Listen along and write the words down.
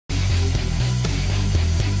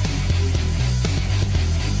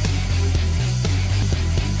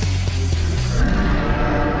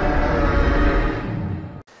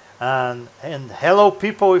And hello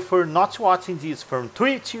people, if you're not watching this from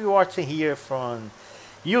Twitch, you're watching here from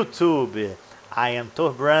YouTube. I am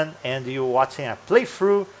Torbran and you're watching a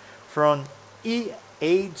playthrough from IHNI.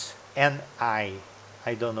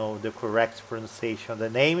 I don't know the correct pronunciation of the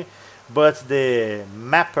name, but the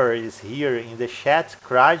mapper is here in the chat,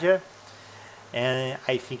 Kraja, and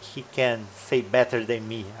I think he can say better than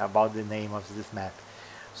me about the name of this map.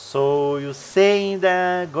 So you're saying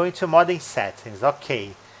that going to modding settings,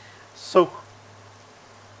 okay. So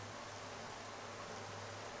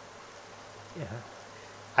yeah,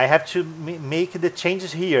 I have to make the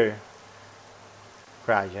changes here,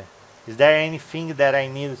 Kraja. Is there anything that I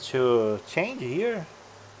need to change here?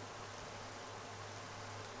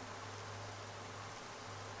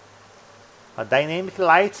 A dynamic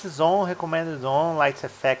lights zone, recommended zone, lights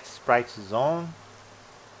effect sprite zone.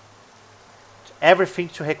 Everything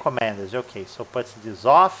to recommended. Okay, so put this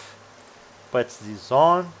off, put this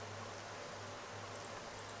on.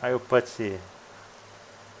 I will put the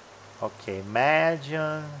okay,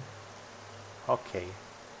 imagine. Okay.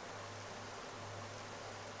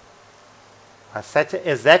 I set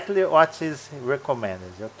exactly what is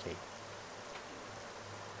recommended. Okay.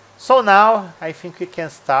 So now I think we can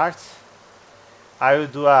start. I will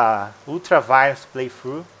do a ultra-virus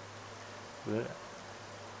playthrough.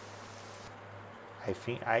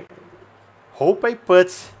 I hope I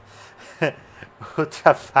put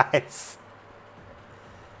ultra-virus.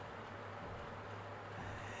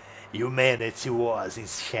 Humanity was in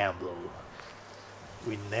shambles.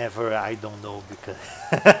 I don't know because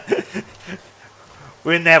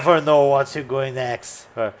we never know what's going next.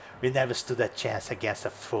 We never stood a chance against a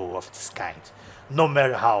foe of this kind. No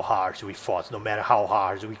matter how hard we fought, no matter how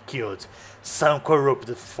hard we killed, some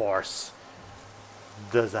corrupted force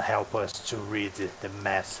doesn't help us to read the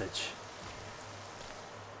message.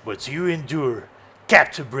 But you endure,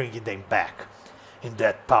 kept bringing them back. In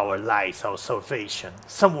that power lies our salvation.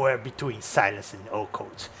 Somewhere between silence and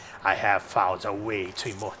occult, I have found a way to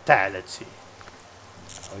immortality.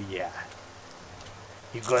 Oh yeah.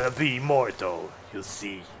 You're gonna be immortal, you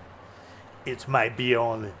see. It might be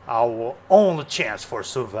our only chance for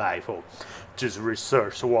survival. This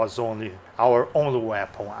research was our only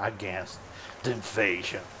weapon against the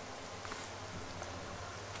invasion.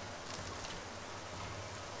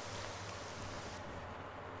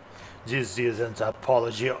 This isn't an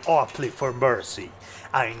apology or plea for mercy.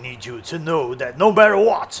 I need you to know that no matter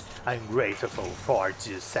what, I'm grateful for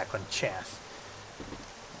this second chance.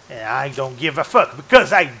 And I don't give a fuck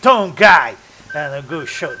because I don't die. And I go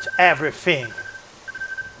shoot everything.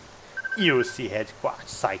 You see headquarters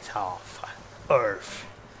site of Earth.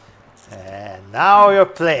 And now you're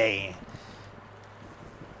playing.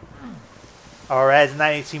 Already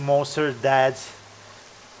 19 monsters dead.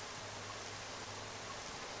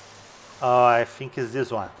 Oh, I think it's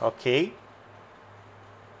this one. Okay.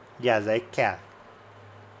 Yes, I can.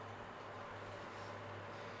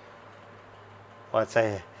 What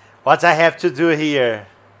I have to do here?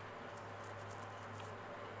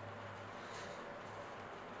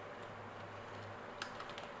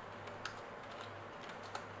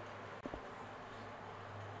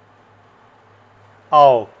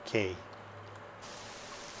 Okay.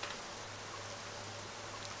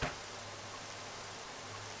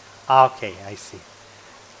 Okay, I see.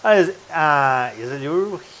 Is it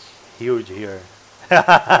you huge here?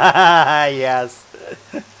 Yes.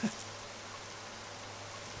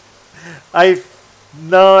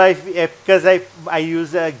 Because I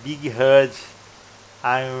use a big HUD.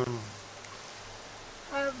 I'm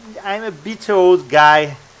a bit old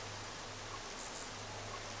guy.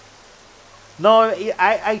 No,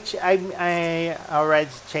 I already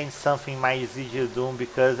changed something in my Ezekiel Doom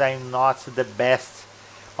because I'm not the best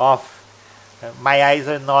of. My eyes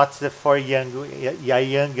are not for young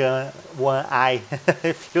one eye,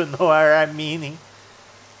 if you know what I mean.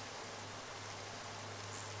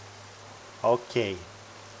 Okay.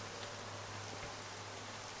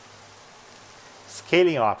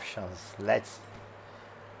 Scaling options. Let's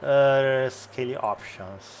scaling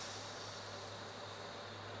options.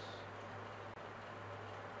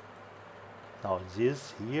 Now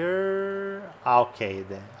this here. Okay,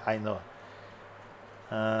 then I know.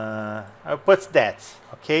 I'll put that,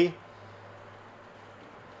 okay?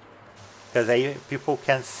 Because people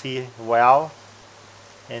can see well,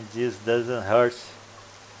 and this doesn't hurt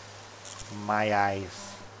my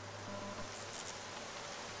eyes.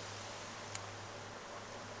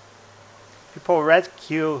 People already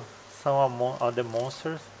kill some of the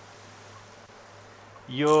monsters.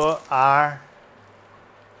 You are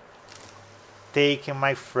taking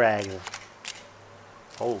my frag.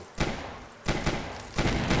 Oh.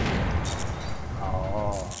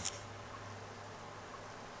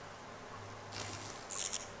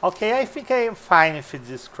 Okay, I think I am fine with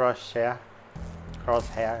this crosshair.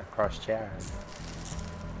 Crosshair.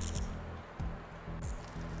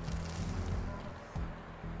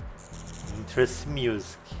 Interesting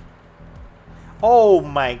music. Oh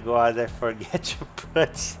my god, I forget to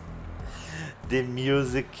put the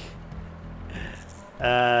music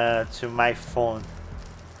to my phone.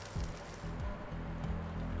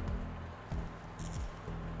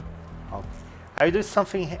 Okay. I will do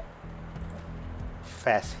something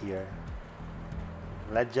fast here.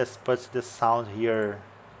 Let's just put the sound here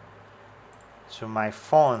to my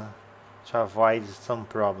phone to avoid some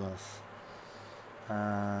problems.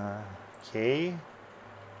 Okay,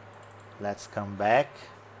 let's come back.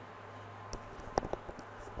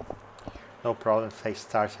 No problem if I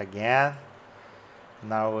start again.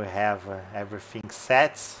 Now we have everything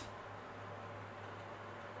set.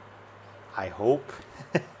 I hope.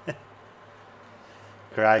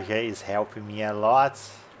 Kraja is helping me a lot.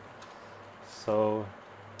 So,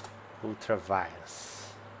 ultravirus.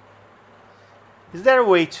 Is there a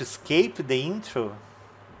way to escape the intro?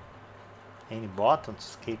 Any button to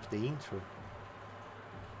escape the intro?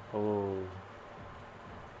 Oh.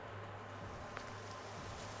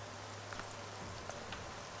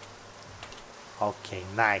 Okay,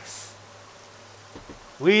 nice.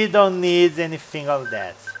 We don't need anything of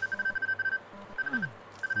that.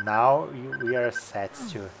 Now we are set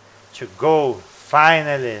to go,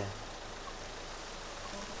 finally.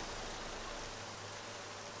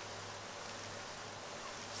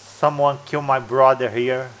 Someone killed my brother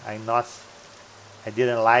here. I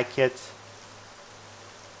didn't like it.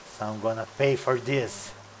 So I'm gonna pay for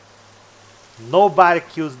this. Nobody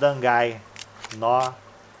kills that guy, nor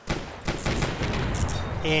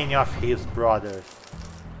any of his brothers.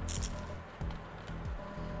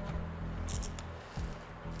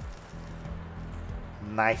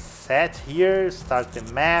 Nice set here. Start the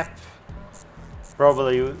map.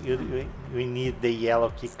 Probably we need the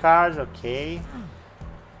yellow key cards. Okay.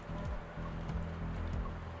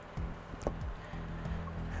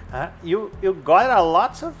 You got a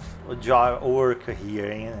lot of job work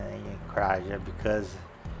here in Kraja because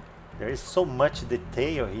there is so much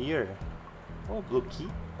detail here. Oh, blue key.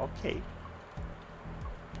 Okay.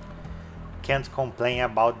 Can't complain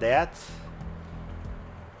about that.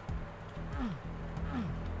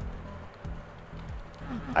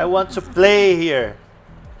 I want to play here.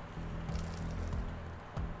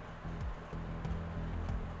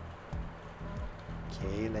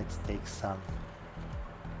 Okay, let's take some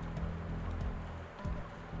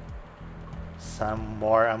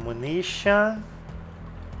more ammunition.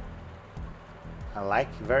 I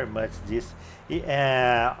like very much this.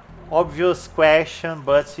 Obvious question,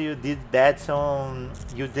 but you did that on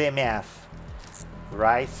UDMF,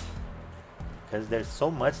 right? Because there's so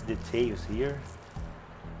much details here.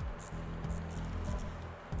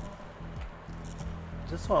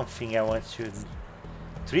 Just one thing I want to...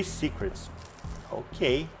 3 secrets.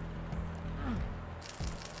 Okay.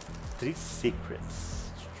 3 secrets.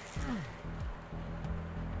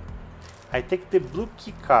 I take the blue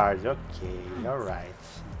key card. Okay, alright.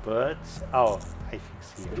 But... oh, I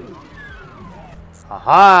fix here.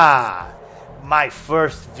 Aha! My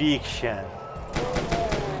first eviction.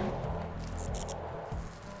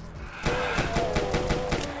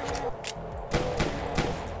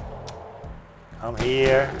 Come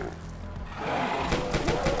here.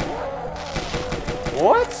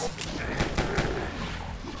 What?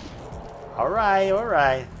 Alright,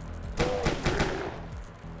 alright.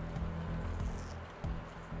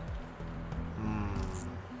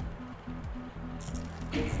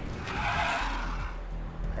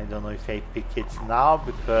 I don't know if I pick it now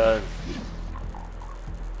because...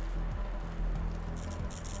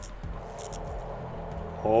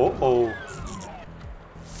 oh, oh.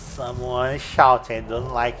 Someone is shouting, I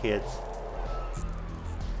don't like it.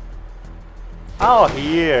 Oh,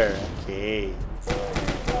 here. Okay.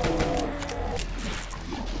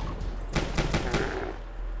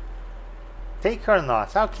 Take or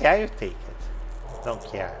not? Okay, I will take it. Don't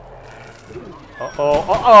care. Uh-oh,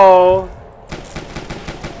 uh-oh!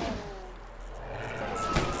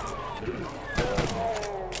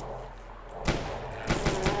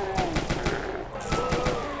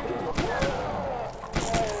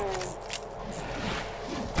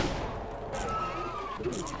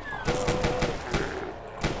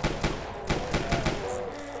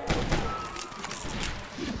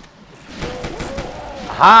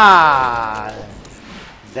 Ah!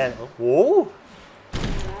 That, whoa!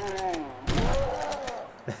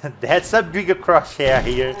 That's a bigger crosshair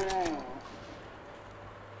here.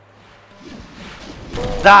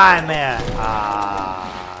 Die, man!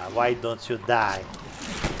 Ah, why don't you die?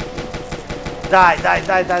 Die,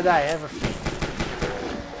 everything.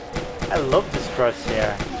 I love this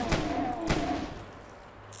crosshair.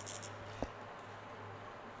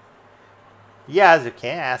 Yes, you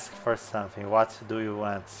can ask for something. What do you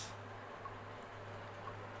want?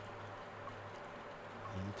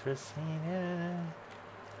 Interesting. Yeah.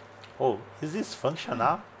 Oh, is this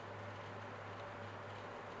functional?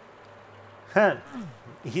 Huh.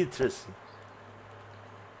 Interesting.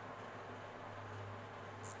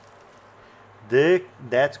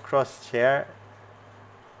 That crosshair,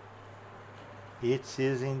 it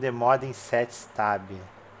is in the modding sets tab.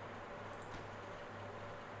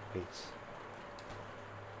 Wait.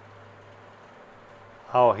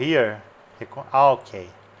 Oh, here. Okay.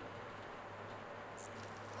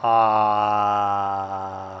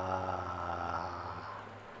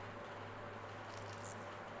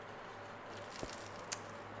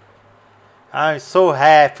 I'm so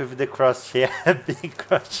happy with the crosshair, big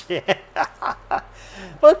crosshair.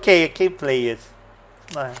 Okay, I can play it.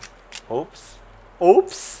 Oops.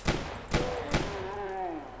 Oops.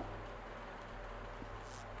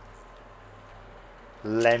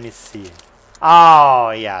 Let me see.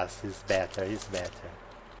 Oh, yes, it's better, it's better.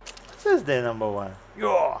 This is the number one.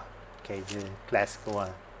 Yeah. Okay, the classic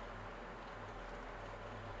one.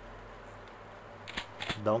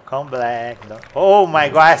 Don't come back. Don't. Oh my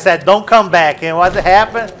god, I said don't come back. And what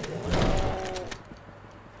happened?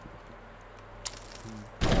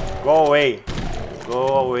 Go away. Go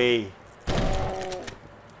away.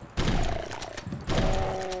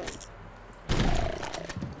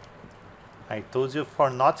 I told you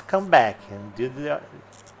for not to come back. And did the...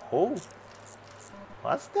 Oh.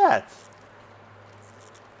 What's that?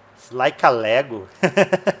 It's like a Lego.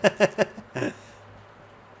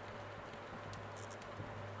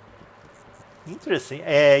 Interesting.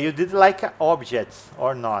 You did like objects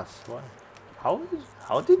or not? What?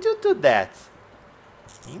 How did you do that?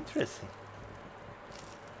 Interesting.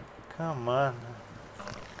 Come on.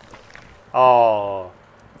 Oh,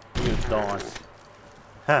 you don't.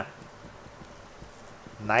 Huh.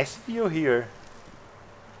 Nice view here.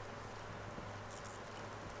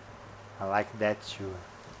 I like that too.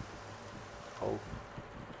 Oh,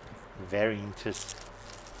 very interesting.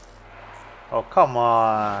 Oh, come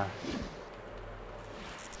on.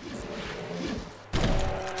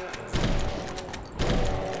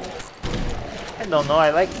 I don't know, I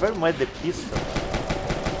like very much the pistol.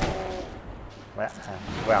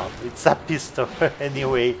 Well, it's a pistol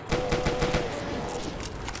anyway.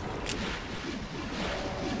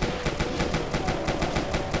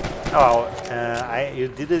 Oh, you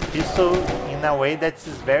did the pistol in a way that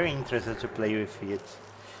is very interesting to play with it.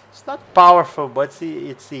 It's not powerful, but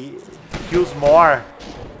it feels more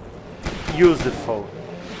useful.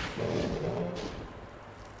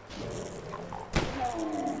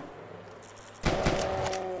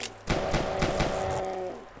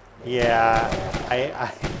 Yeah,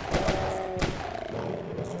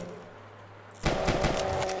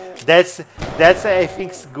 that's I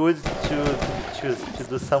think it's good to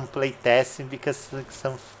do some play testing because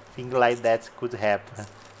something like that could happen.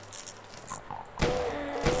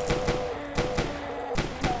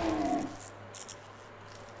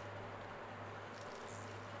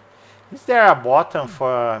 Is there a button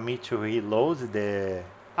for me to reload the...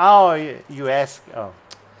 Oh, you asked... Oh,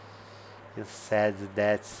 you said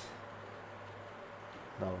that...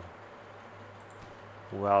 No.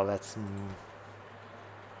 Well, let's...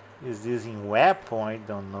 Is this in weapon? I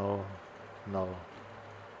don't know. No.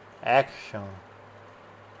 Action.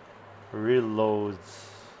 Reloads.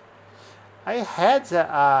 I had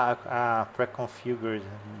a pre-configured,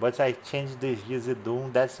 but I changed the Easy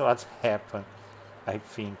Doom. That's what happened, I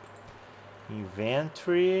think.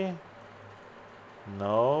 Inventory.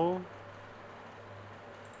 No.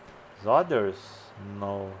 Others?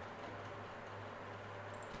 No.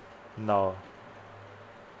 No.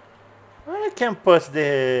 Where I can put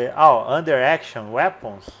the... Oh, under action,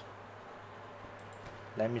 weapons.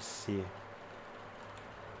 Let me see.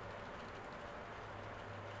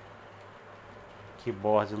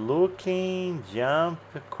 Keyboard looking, jump,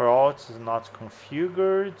 crouch is not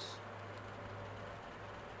configured.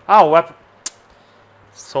 Oh, weapon.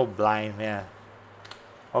 So blind, man.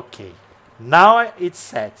 Okay. Now it's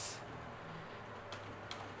set.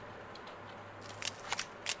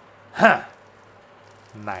 Huh.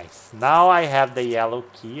 Nice. Now I have the yellow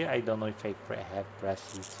key. I don't know if I have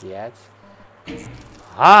pressed it yet.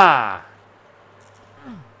 Ah!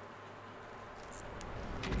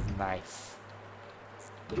 Nice.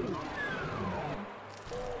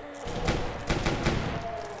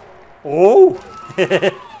 Oh!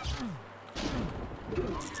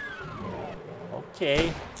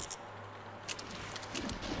 Okay.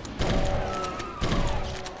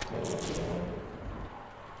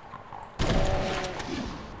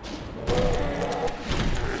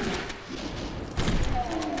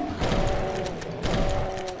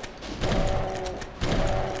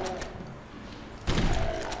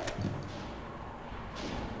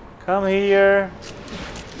 Come here.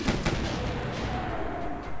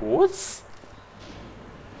 Whoops.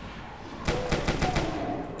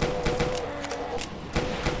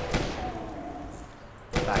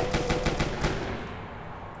 Nice.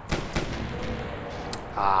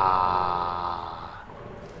 Ah.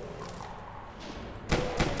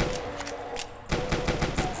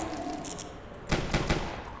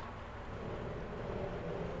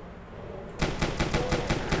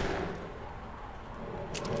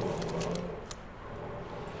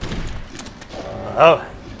 Oh,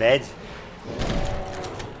 bad.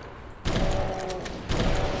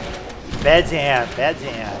 Bad hand, bad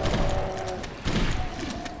hand.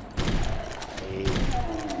 Okay.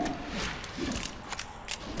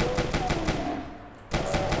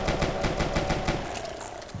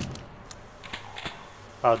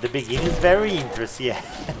 Oh, the beginning is very interesting.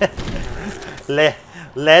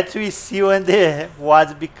 Let we see when the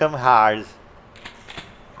words become hard.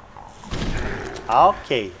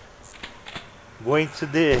 Okay. Going to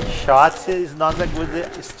the shots is not a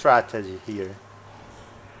good strategy here.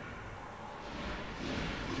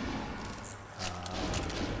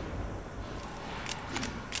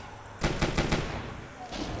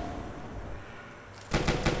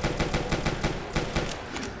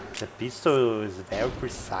 The pistol is very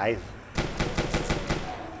precise.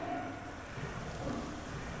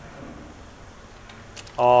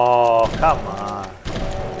 Oh, come on.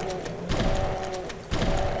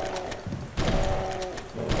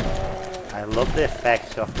 I love the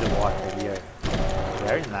effects of the water here.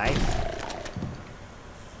 Very nice.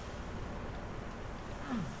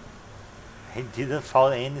 I didn't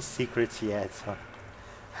find any secrets yet, so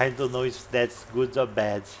I don't know if that's good or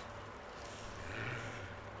bad.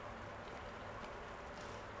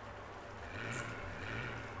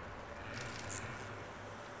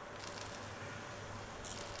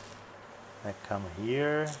 I come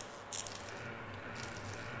here.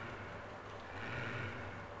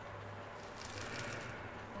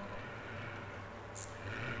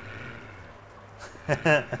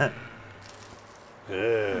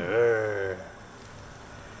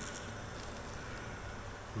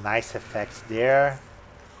 Nice effects there.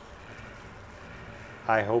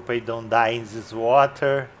 I hope I don't die in this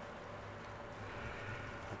water.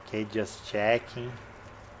 Okay, just checking.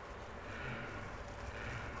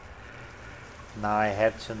 Now I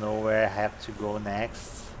have to know where I have to go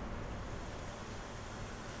next.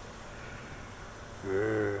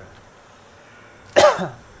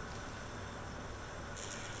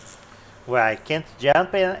 Well, I can't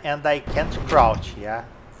jump and I can't crouch, yeah?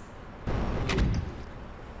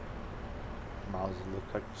 Mouse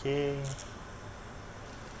look okay.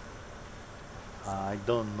 I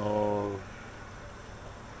don't know.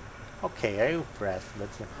 Okay, I will press.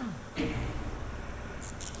 Let's see.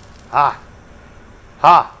 Ha!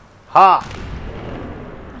 Ha! Ha!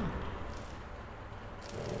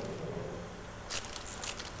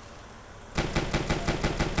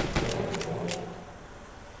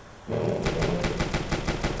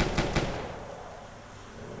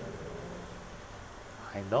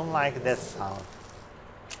 I don't like that sound.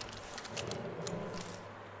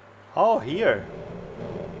 Oh, here.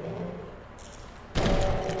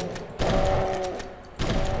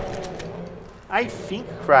 I think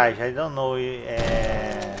Kraja, I don't know.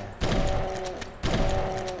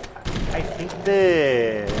 I think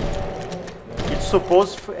it's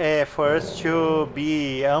supposed for us to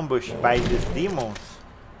be ambushed by these demons.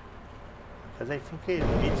 Because I think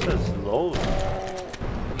it's so slow.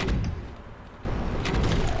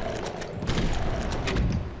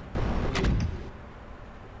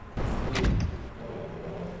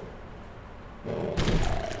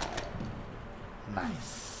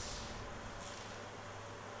 Nice.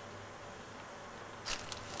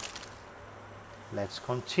 Let's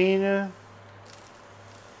continue.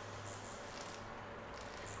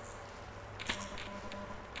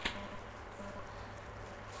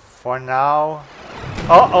 For now.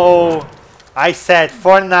 Uh-oh! I said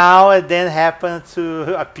for now, and then happened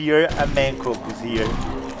to appear a Mancobus here.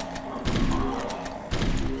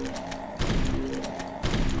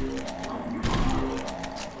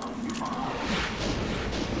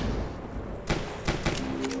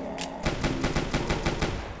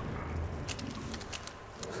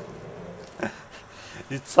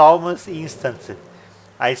 It's almost instant.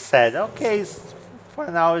 I said, okay,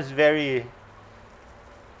 for now it's very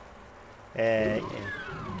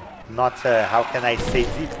not how can I say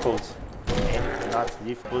difficult, and not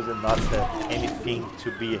difficult and not anything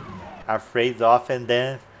to be afraid of, and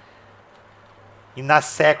then in a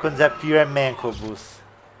second appear a Mancobus.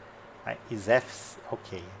 Is F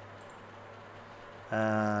okay?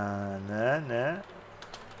 No.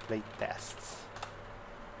 Playtest.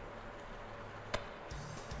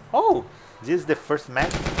 Oh, this is the first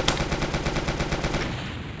map.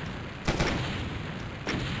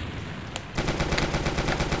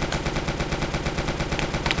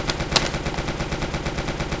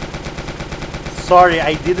 Sorry,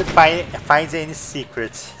 I didn't find any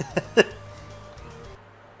secrets.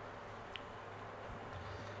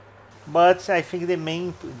 But I think the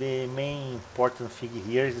main important thing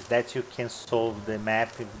here is that you can solve the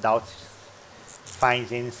map without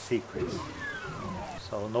finding any secrets.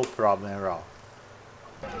 So no problem at all.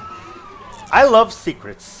 I love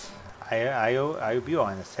secrets. I'll be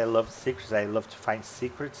honest. I love secrets. I love to find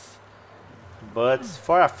secrets. But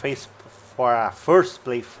for a first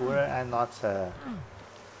playthrough, I'm not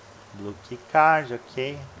blue key card.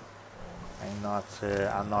 Okay. I'm not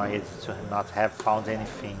annoyed to not have found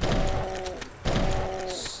anything.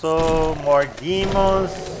 So more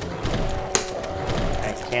demons.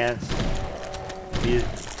 I can't be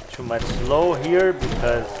too much slow here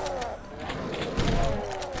because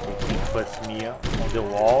the king puts me on the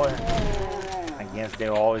wall. Against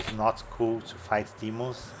the wall is not cool to fight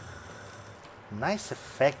demons. Nice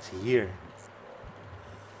effect here.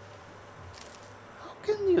 How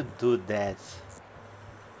can you do that?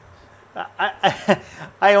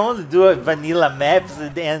 I only do vanilla maps,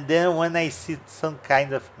 and then when I see some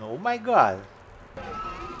kind of... Oh my god.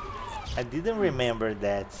 I didn't remember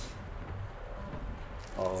that.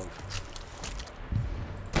 Oh.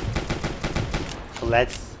 So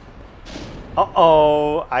let's...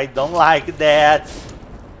 Uh-oh, I don't like that.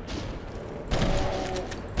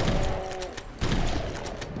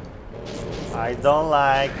 I don't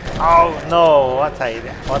like... Oh no, what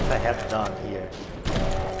I have done here.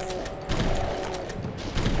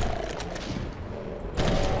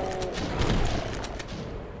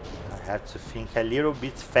 I have to think a little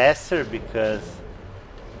bit faster because...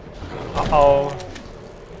 Uh-oh.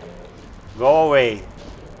 Go away.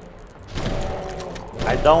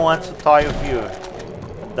 I don't want to toy with you.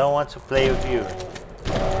 I don't want to play with you.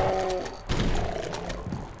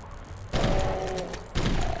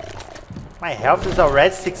 My health is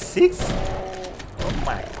already 6-6? Oh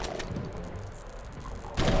my.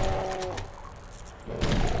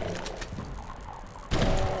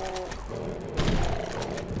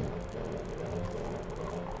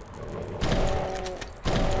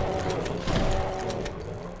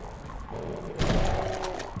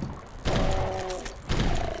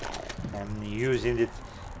 I'm using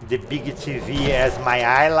the big TV as my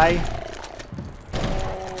ally.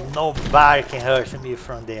 Nobody can hurt me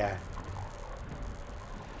from there.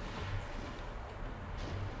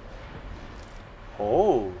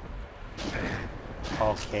 Oh,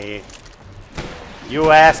 okay.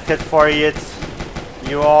 You asked for it.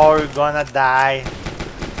 You all gonna die.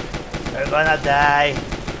 You're gonna die.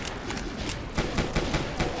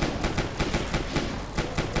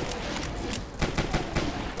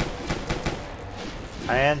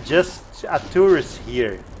 I am just a tourist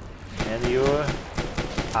here, and you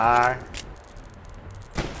are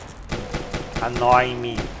annoying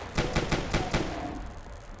me.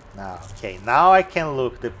 Now, okay, now I can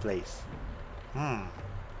look the place.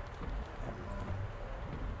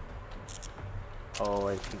 Oh,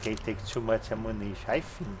 I think I take too much ammunition. I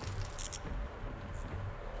think.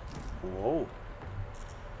 Whoa.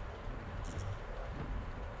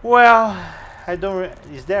 Well, I don't.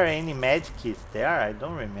 Is there any med kit there? I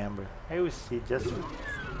don't remember. I will see. Just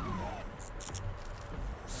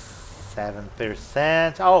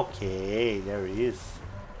 7%. Okay, there is.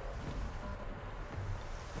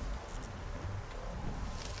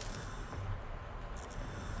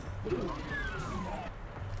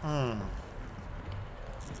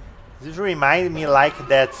 This reminds me like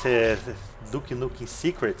that Duke Nukem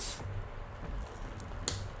Secrets.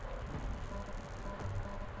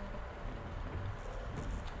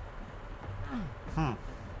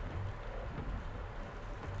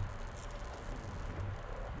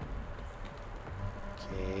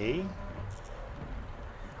 Okay.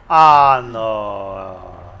 Ah, no.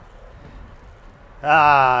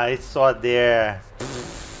 Ah, it's all there.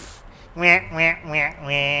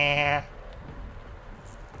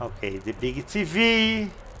 Okay, the big TV.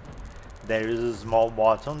 There is a small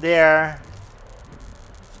button there.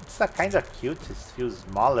 It's a kind of cute. It feels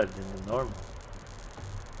smaller than the normal.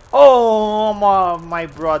 Oh, my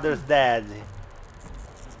brother's dead.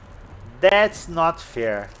 That's not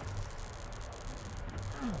fair.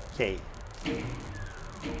 Okay.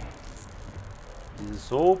 This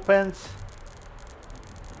is opened.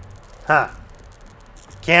 Huh.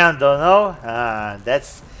 Candle, no?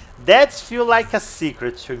 That's feel like a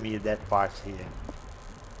secret to me, that part here.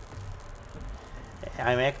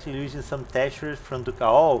 I'm actually using some textures from the...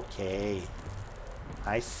 Oh, okay.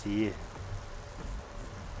 I see.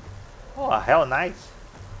 Oh, hell nice.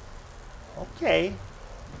 Okay.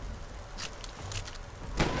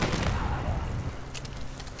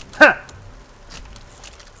 Huh.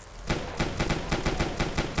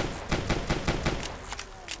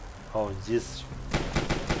 Oh, this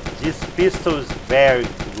pistol is very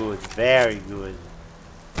good, very good.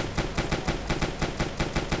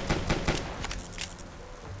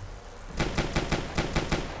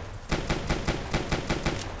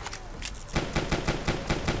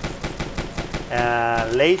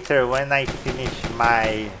 Later, when I finish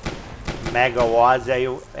my Mega Wads, I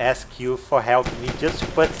will ask you for help me just to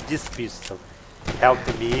put this pistol. Help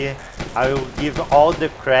me. I will give all the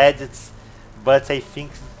credits, but I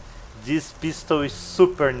think this pistol is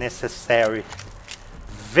super necessary.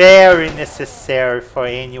 Very necessary for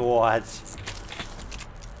any wads.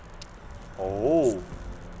 Oh,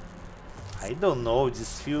 I don't know,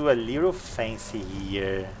 this feels a little fancy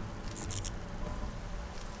here.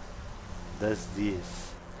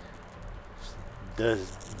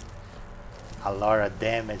 Does a lot of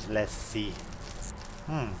damage? Let's see.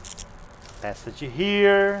 Passage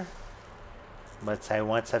here, but I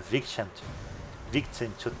want a victim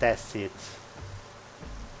to test it.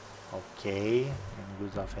 Okay, and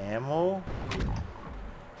good of ammo.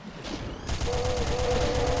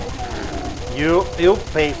 You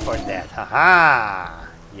pay for that. Haha.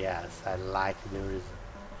 Yes, I like the result.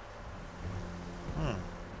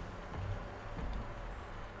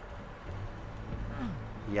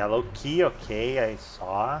 Yellow key, okay, I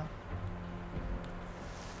saw.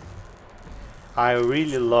 I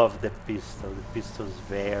really love the pistol. The pistol is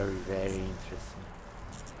very, very interesting.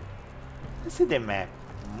 Let's see the map.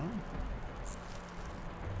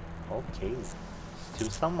 Okay, still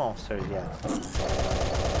some monsters yet.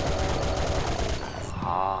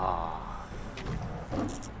 Ah.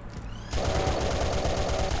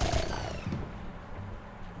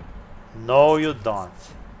 No, you don't.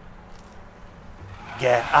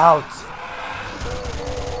 Get out!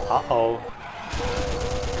 Uh-oh.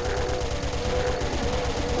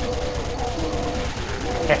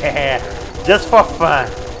 Just for fun.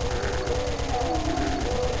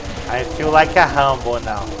 I feel like a humble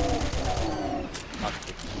now.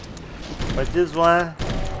 Okay. For this one,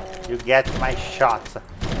 you get my shot.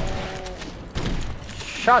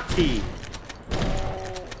 Shotty!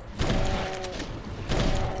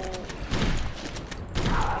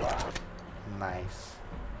 Nice.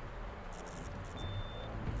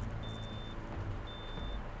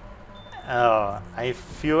 Oh, I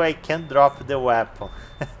feel I can drop the weapon.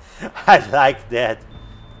 I like that.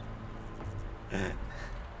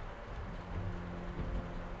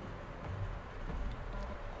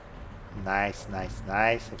 Nice, nice,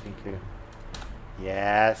 nice. I think you...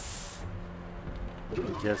 Yes.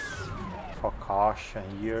 Just for caution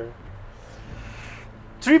here.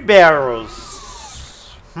 3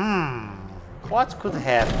 barrels. What could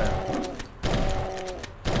happen?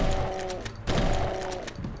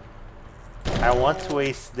 I want to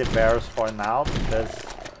waste the barrels for now because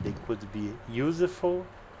they could be useful.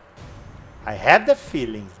 I had the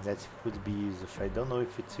feeling that it could be useful. I don't know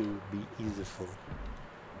if it will be useful.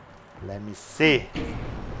 Let me see.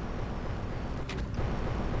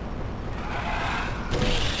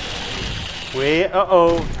 Wait,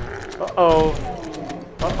 uh-oh. Uh-oh.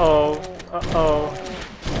 Uh-oh. Uh-oh.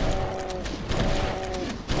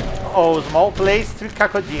 Oh, small place, 3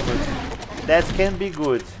 cacodemons. That can be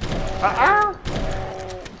good.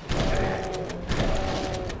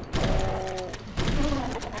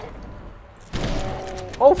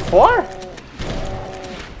 Oh, 4?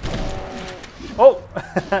 Oh!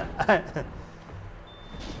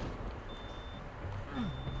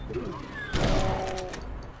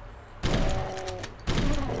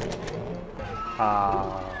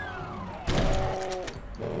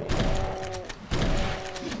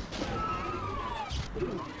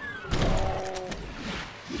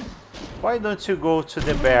 Why don't you go to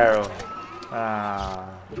the barrel?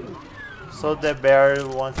 So the barrel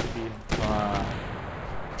wants to be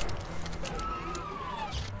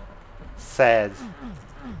sad.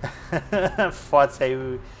 Thought I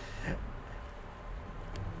would.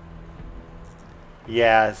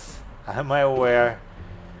 Yes, I'm aware.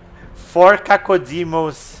 4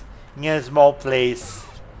 cacodemos in a small place.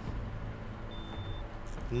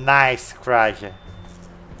 Nice, Kraja.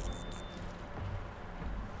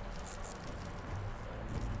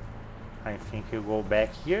 I think you go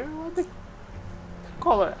back here. What the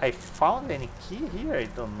color? I found any key here? I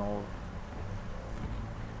don't know.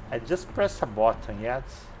 I just press a button, yes?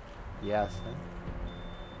 Yes.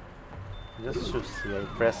 Just to see, I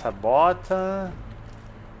press a button,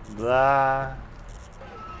 blah,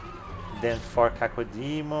 then 4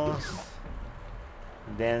 cacodemons,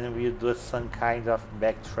 then we'll do some kind of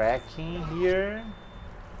backtracking here,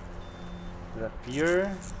 up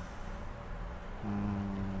here.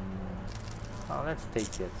 Oh, let's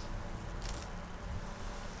take it.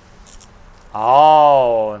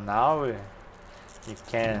 Oh, now you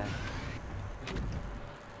can.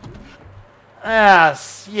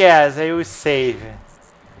 Yes, I will save.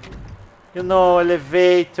 You know,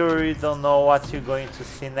 elevator, you don't know what you're going to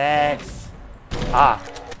see next. Ah,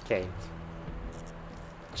 okay.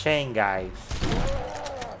 Chain, guys.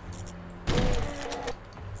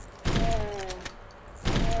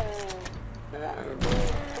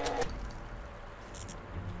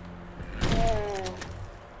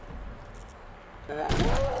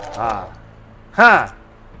 Ah. Huh.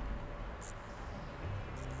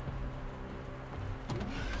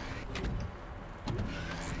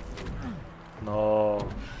 No.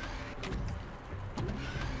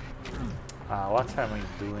 Ah, what am I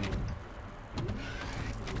doing?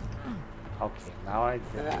 Okay, now I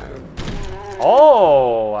did.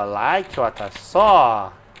 Oh, I like what I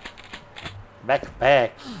saw.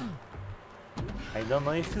 Backpack. I don't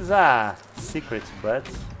know if it's a secret, but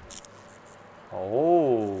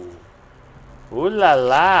oh, ooh la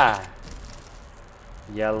la,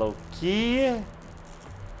 yellow key.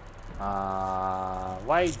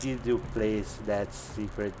 Why did you place that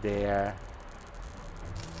secret there?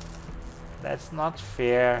 That's not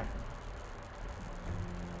fair.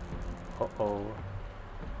 Uh-oh.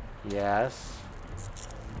 Yes.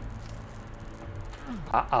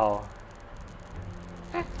 Uh-oh.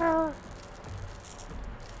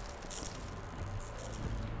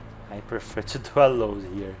 I prefer to do a load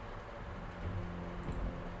here.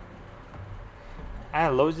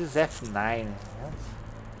 Load is F9. Yes.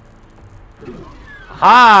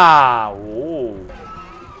 Ha! Oh.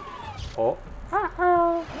 Oh.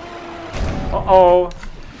 Uh-oh.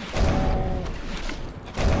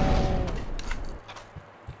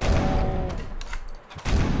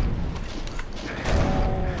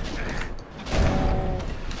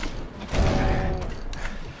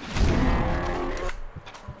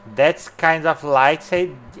 That's kind of light.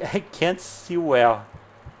 I can't see well.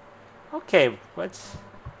 Okay, what's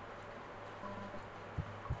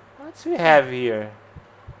we have here?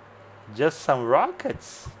 Just some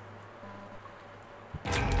rockets?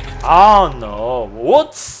 Oh no!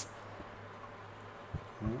 Whoops!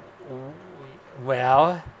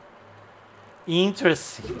 Well,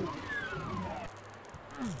 interesting.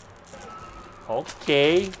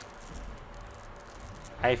 Okay,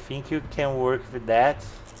 I think you can work with that.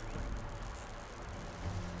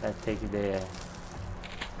 Let's take the.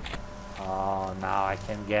 Oh, now I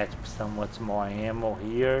can get somewhat more ammo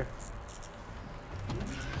here.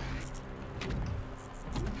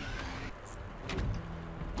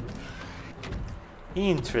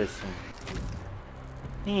 Interesting.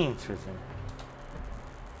 Interesting.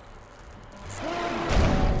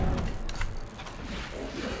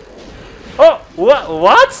 Oh, what?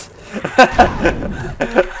 What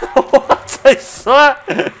I saw?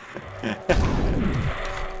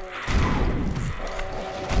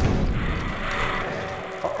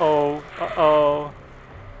 Uh-oh, uh-oh.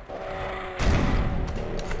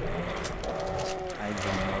 I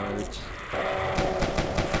don't know which.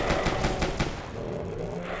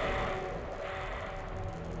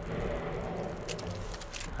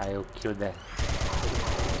 I'll kill that.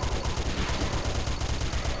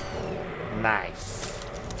 Nice.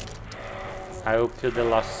 I will kill the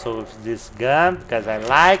lost soul with this gun because I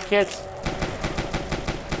like it.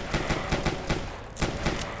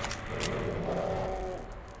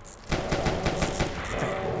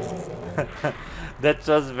 That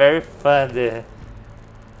was very fun.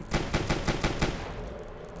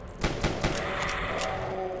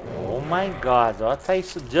 Oh my god, what I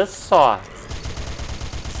just saw.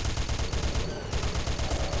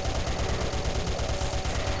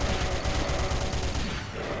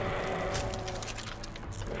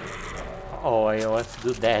 Oh, I want to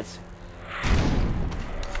do that.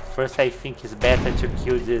 First, I think it's better to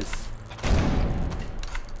kill this.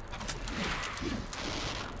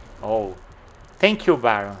 Oh, thank you,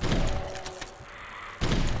 Baron.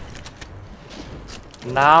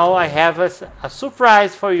 Now I have a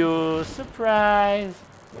surprise for you. Surprise!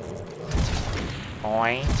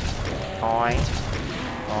 Oink, oink,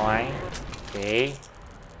 oink. Okay.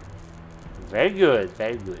 Very good,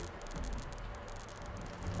 very good.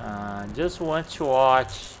 Just want to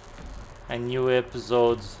watch a new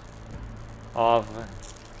episode of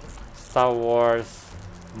Star Wars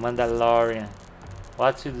Mandalorian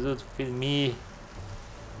What to do to feed me?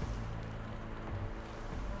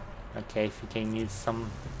 Okay, I think I need some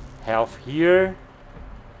health here.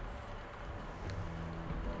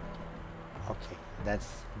 Okay, that's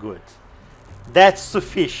good. That's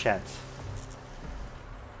sufficient.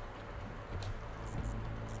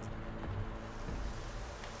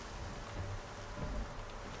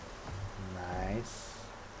 Nice.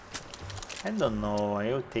 I don't know,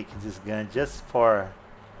 I'll take this gun just for...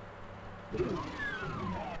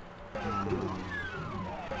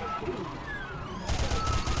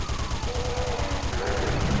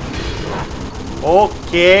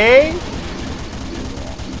 Okay.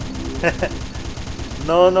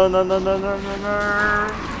 No, no, no, no, no, no, no, no.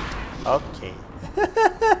 Okay.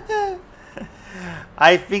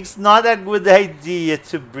 I think it's not a good idea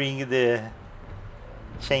to bring the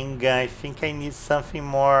chain gun. I think I need something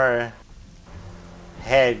more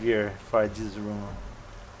heavier for this room.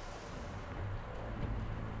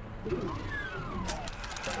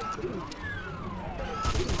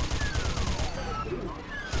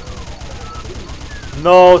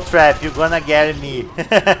 No, Trap, you're gonna get me.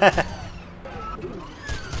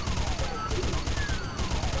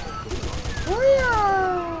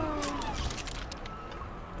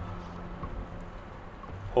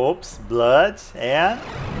 Oops, blood and...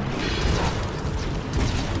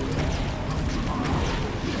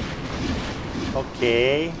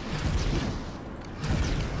 Okay.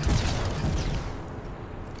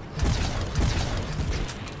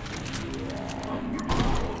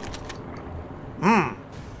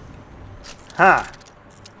 Huh.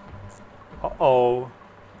 Uh-oh.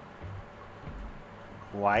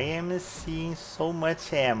 Why am I seeing so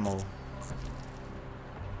much ammo?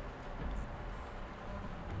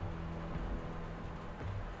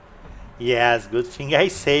 Yes, good thing I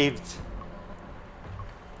saved.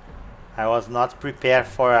 I was not prepared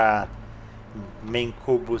for a main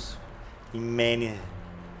cubus in many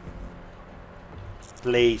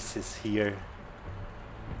places here.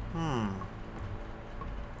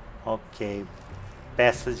 Okay.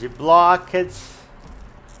 Passage blocked.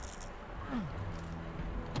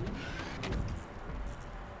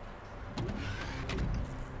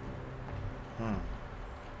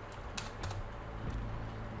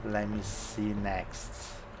 Let me see next.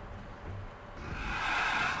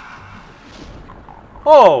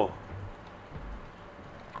 Oh!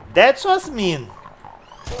 That was mean.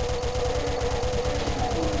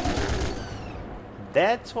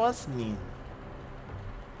 That was mean.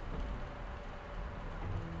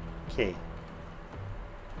 Okay.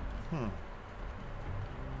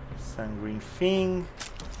 Some green thing.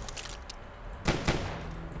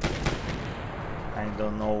 I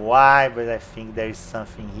don't know why, but I think there is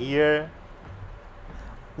something here.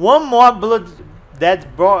 One more blood,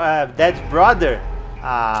 dead brother.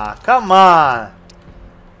 Ah, come on.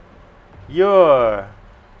 You're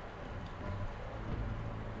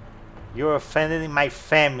offending my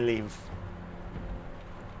family.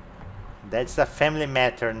 That's a family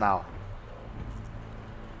matter now.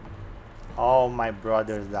 All my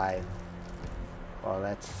brothers died. Well,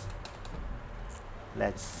 let's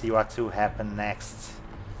see what will happen next.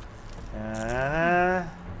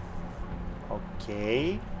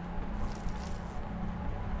 Okay.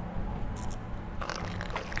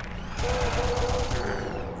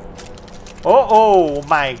 Oh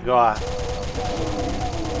my god.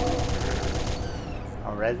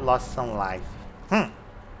 Already lost some life.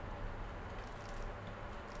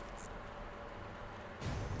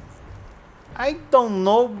 I don't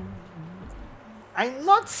know. I'm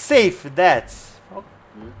not safe. That's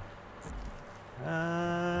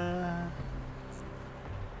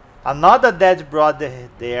another dead brother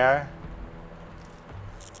there.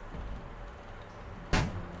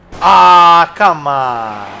 Ah, come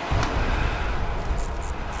on.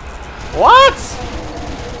 What?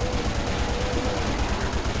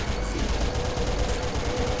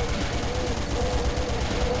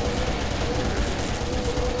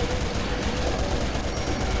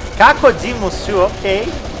 Kakojimusu, okay.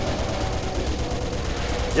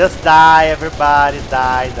 Just die, everybody.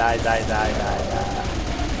 Die.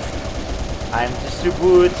 I'm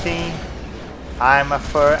distributing. I'm a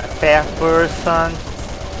fair person.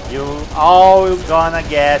 You all gonna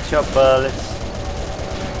get your bullets.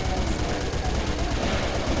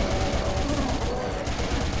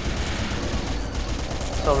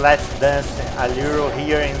 So let's dance a little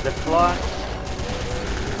here in the floor.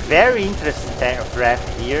 Very interesting trap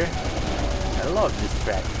here. I love this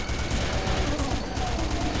trap.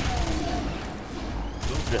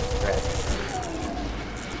 Interesting trap.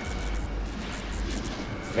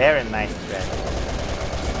 Very nice trap.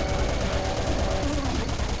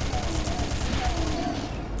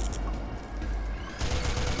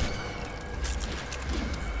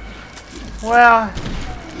 Well,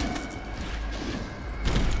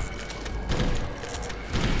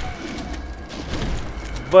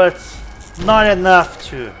 but not enough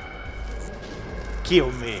to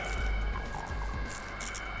kill me.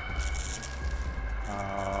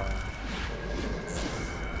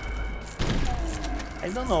 I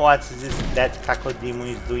don't know what that Cacodemon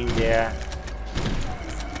is doing there.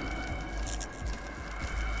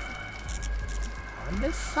 And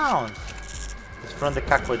the sound is from the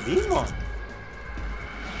Cacodemon.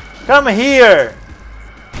 Come here!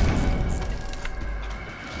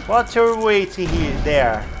 What you're waiting here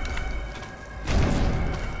there?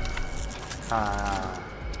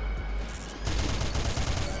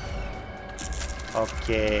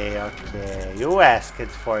 Okay, okay. You asked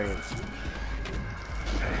for it.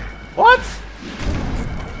 What?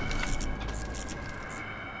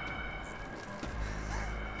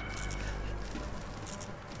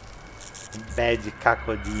 Bad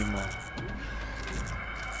Cacodemon.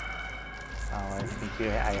 Oh, I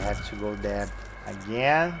think I have to go there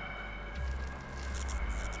again.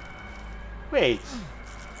 Wait.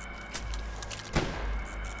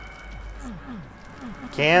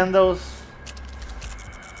 Candles.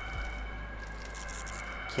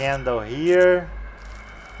 Candle here.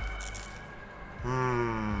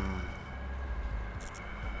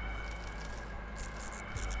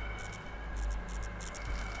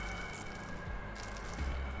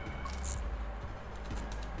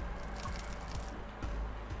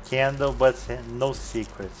 Candle, but no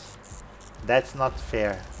secrets. That's not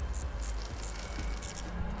fair.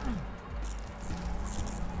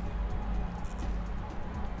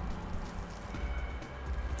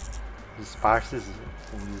 This part is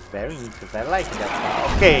very interesting. I like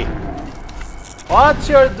that. Okay. What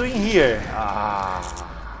you're doing here?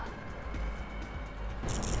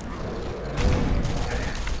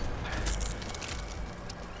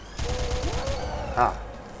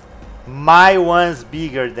 My one's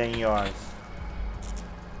bigger than yours.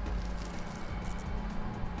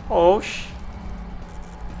 Oh sh.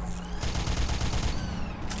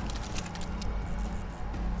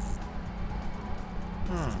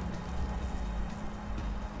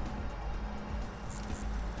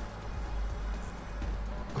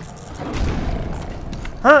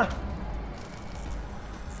 Huh?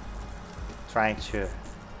 Trying to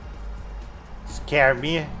scare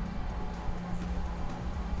me.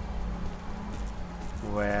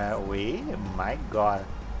 Well, my God.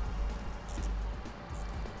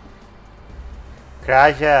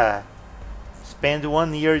 Kraja spent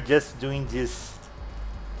 1 year just doing this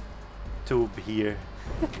tube here.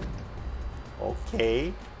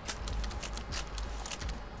 Okay.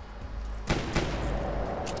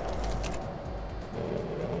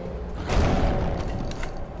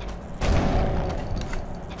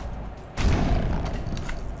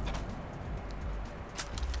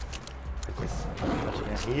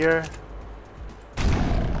 Here.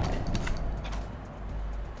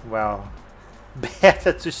 Well,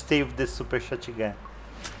 better to stay with the super shotgun.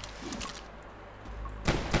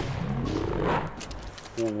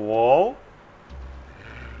 Whoa.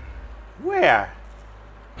 Where?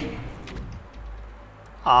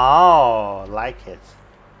 Oh, like it.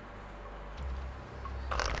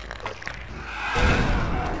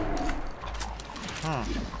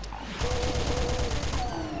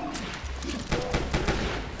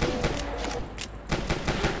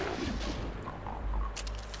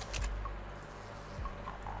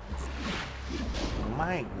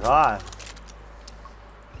 My God.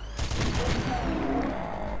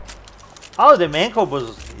 Oh, the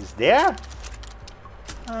Mancobus is there?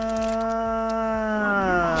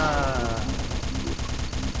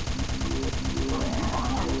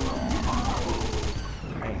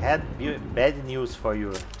 I had bad news for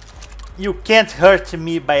you. You can't hurt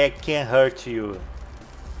me, but I can hurt you.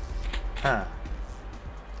 Huh.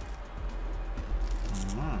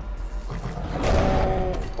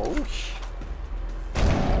 Oh, shit.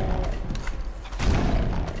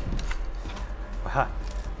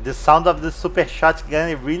 The sound of the super shotgun,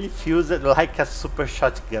 it really feels like a super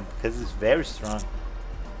shotgun because it's very strong.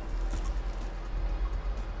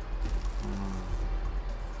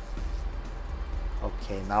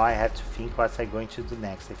 Okay, now I have to think what I'm going to do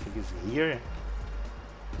next. I think it's here.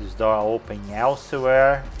 This door open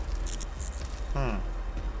elsewhere.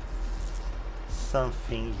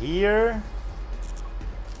 Something here.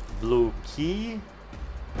 Blue key.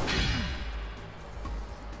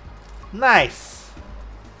 Nice.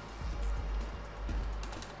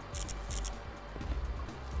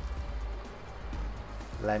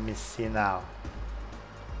 Let me see now.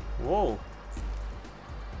 Whoa.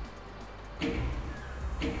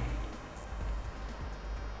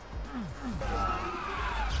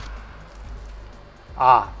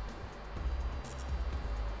 Ah.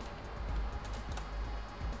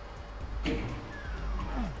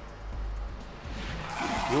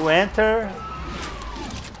 You enter,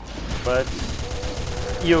 but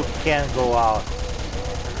you can't go out.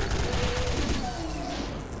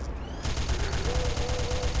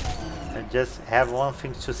 I just have one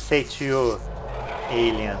thing to say to you,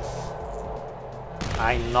 aliens.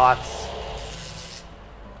 I'm not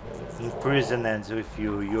imprisoned with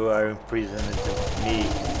you, you are imprisoned with me.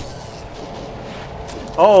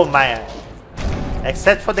 Oh man!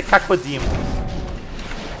 Except for the cacodemons.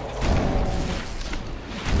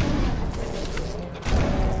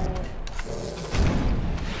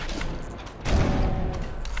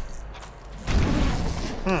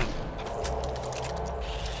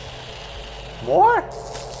 More?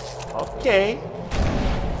 Okay.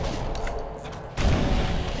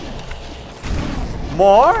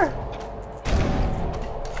 More?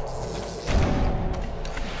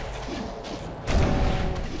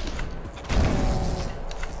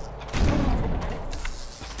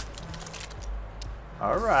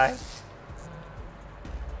 All right.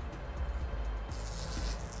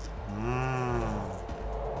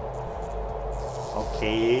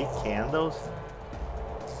 Okay, candles.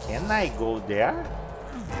 Can I go there?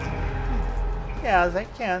 Yes, I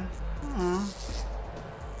can.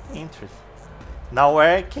 Interesting. Now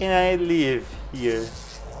where can I live here?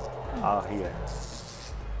 Oh, here.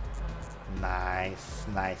 Nice,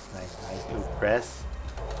 nice, nice, nice. You press.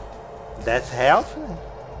 That's helpful.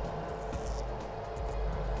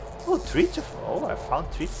 Oh, oh, I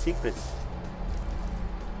found 3 secrets.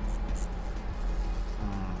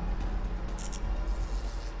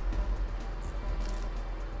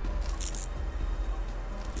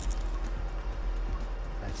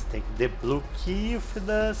 Let's take the blue key with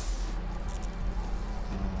us.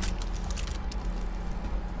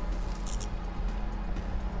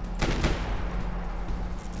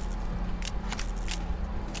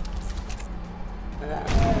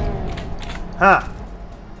 Huh?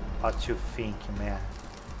 What you think, man?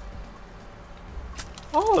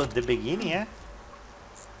 Oh, the beginning, yeah?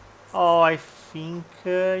 Oh, I think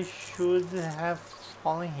I should have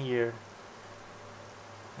fallen here.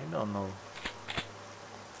 I don't know.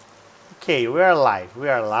 Okay, we are alive. We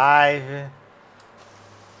are alive.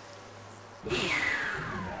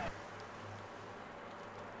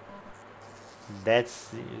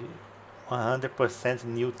 That's 100%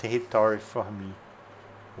 new territory for me.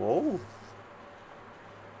 Whoa.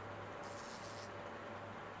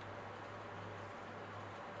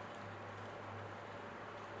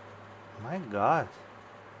 My God.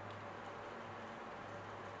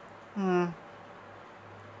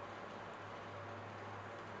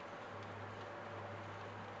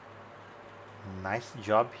 Nice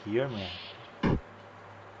job here, man.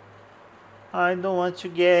 I don't want to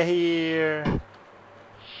get here.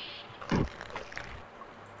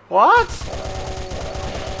 What?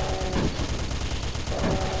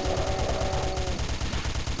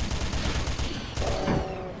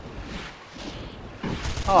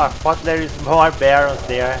 Oh, I thought there is more barrels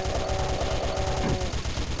there.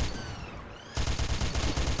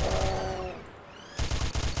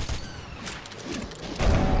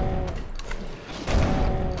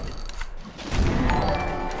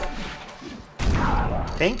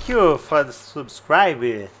 Thank you for the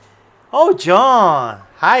subscribe. Oh, John.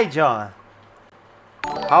 Hi, John.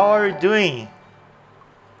 How are you doing?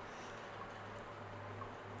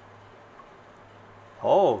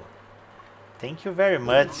 Oh, thank you very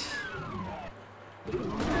much.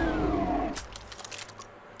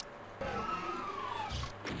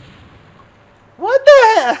 What the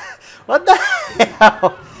hell? What the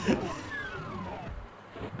hell?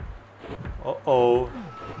 Uh-oh.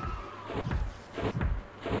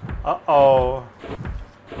 Uh-oh.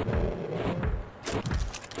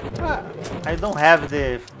 I don't have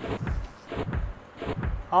the...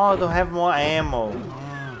 Oh, I don't have more ammo.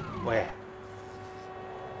 Where?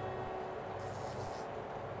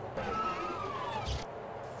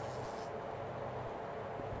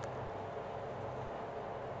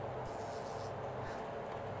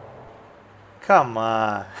 Come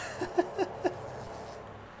on.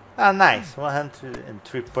 Ah, nice.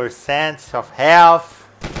 103% of health.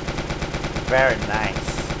 Very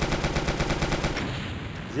nice.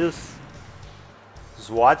 This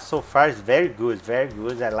SWAT so far is very good. Very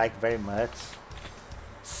good. I like very much.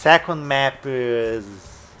 Second map is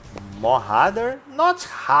more harder. Not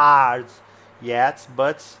hard yet,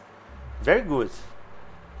 but very good.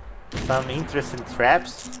 Some interesting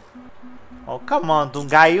traps. Oh, come on,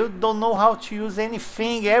 Dungai, you don't know how to use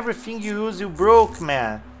anything. Everything you use, you broke,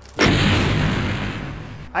 man.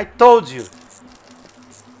 I told you.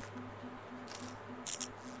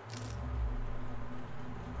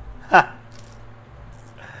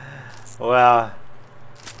 Well,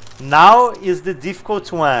 now is the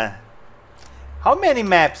difficult one. How many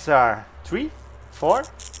maps are? 3? 4?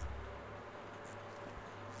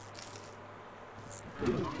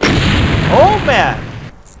 Oh man!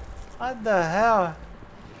 What the hell?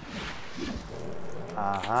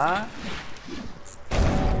 Uh-huh.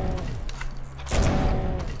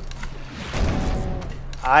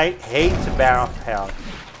 I hate Baron of Hell.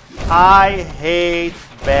 I hate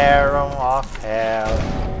Baron of Hell.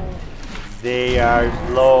 They are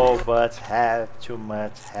slow but have too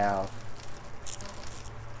much health.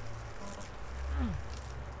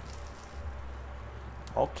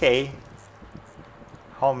 Okay.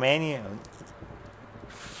 How many?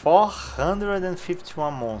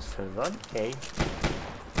 451 monsters. Okay.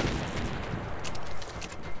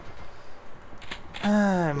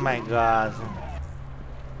 Oh my god.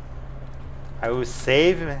 I will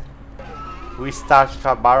save. We start with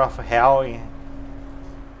a bar of hell.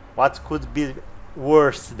 What could be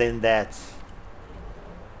worse than that?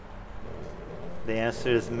 The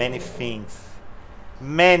answer is many things.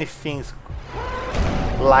 Many things.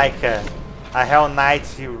 Like a Hell Knight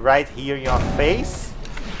right here in your face.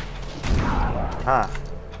 Huh.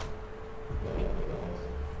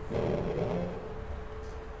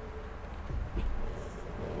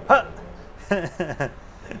 Huh.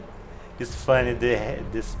 It's funny,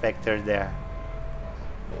 the specter there.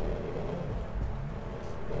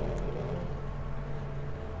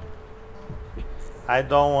 I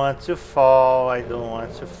don't want to fall, I don't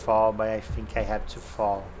want to fall, but I think I have to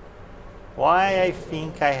fall. Why I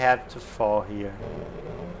think I have to fall here?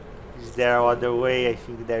 Is there other way? I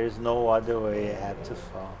think there is no other way. I have to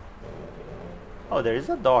fall. Oh, there is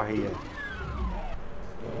a door here.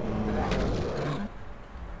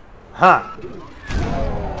 Huh.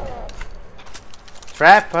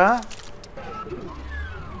 Trap, huh?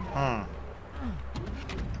 Hmm.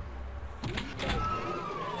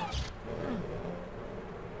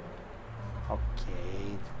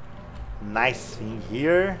 Okay. Nice thing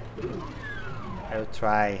here. I'll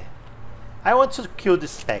try. I want to kill the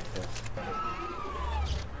specters.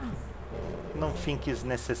 Don't think it's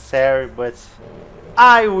necessary, but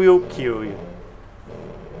I will kill you.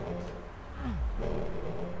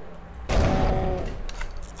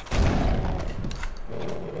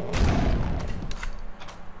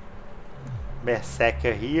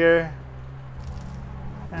 Berserker here.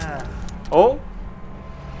 Oh!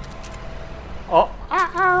 Oh!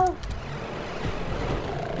 Ow!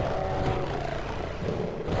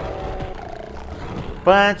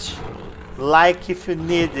 Punch like if you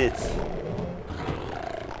need it.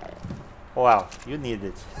 Well, you need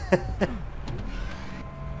it.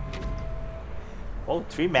 Oh,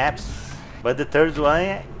 3 maps. But the third one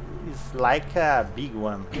is like a big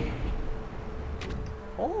one.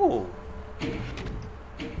 Oh!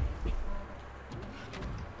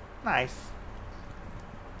 Nice.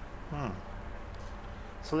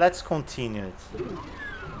 So let's continue it.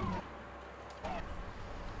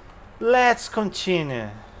 Let's continue. I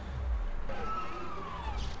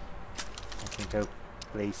think I'll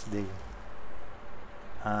place the...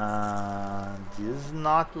 this does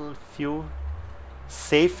not feel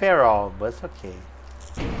safe at all, but okay.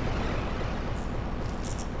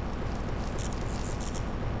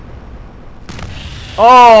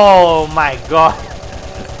 Oh my god!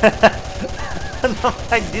 No,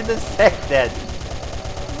 I didn't expect that.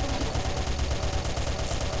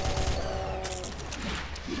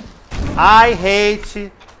 I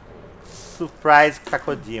hate surprise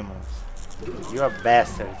crocodemons. You are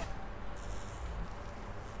bastards.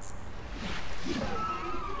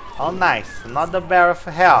 Oh nice, another barrel of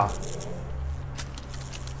hell.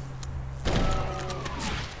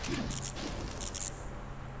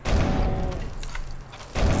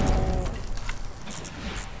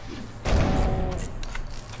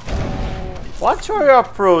 What are you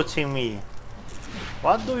approaching me?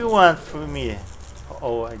 What do you want from me?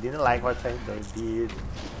 Oh, I didn't like what I did.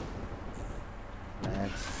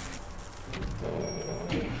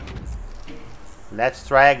 Let's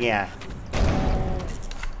try again.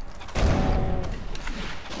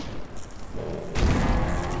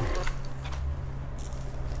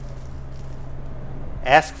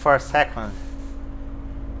 Ask for a second.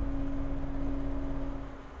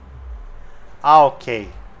 Ah, okay.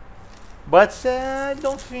 But I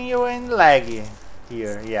don't think you're in lag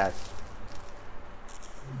here, yes.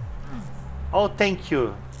 Oh, thank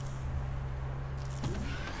you.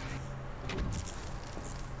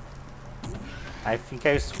 I think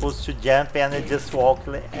I'm supposed to jump and I just walk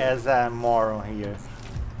as a moron here.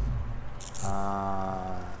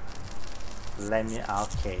 Let me,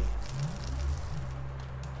 okay.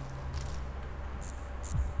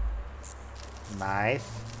 Nice.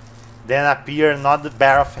 Then appear not the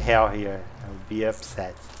bear of hell here. I'll be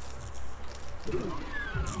upset.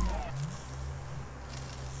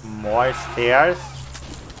 More stairs.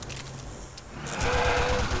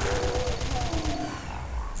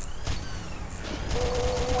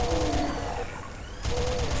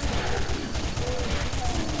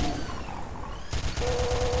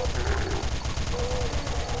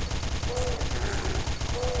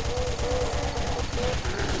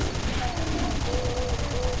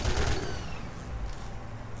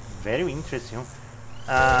 Very interesting.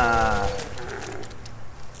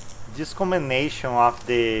 This combination of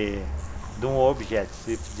the Doom objects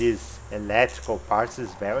with these electrical parts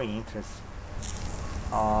is very interesting.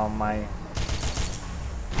 Oh my.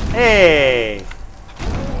 Hey!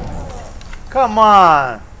 Come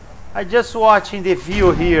on! I'm just watching the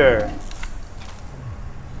view here.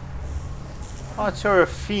 What you're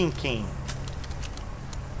thinking?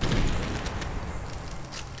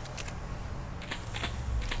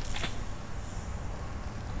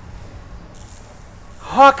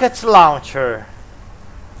 Rocket launcher.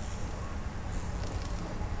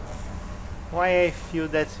 Why I feel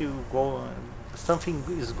that something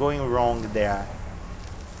is going wrong there.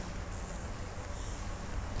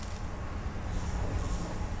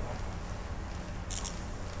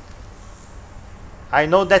 I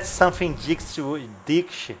know that something Dix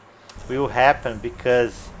will happen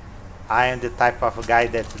because I am the type of guy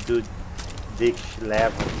that do Dix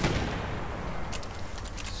levels.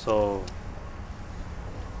 So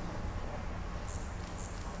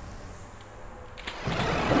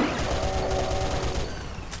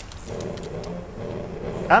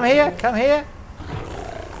come here, come here.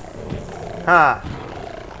 Huh.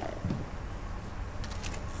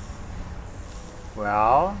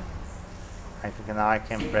 Well, I think now I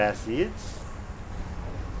can press it.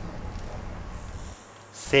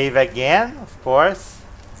 Save again, of course.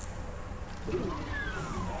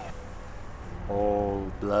 Oh,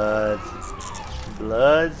 blood.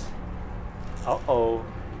 Blood. Uh-oh.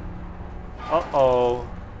 Uh-oh.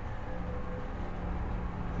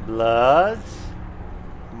 Blood.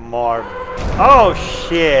 More. Oh,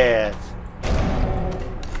 shit.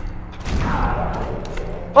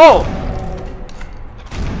 Oh!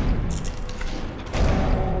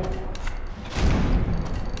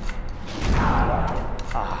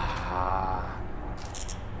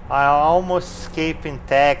 I almost escaped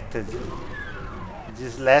intact.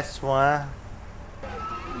 This last one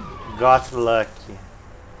got lucky.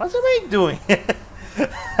 What am I doing?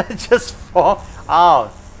 I just fall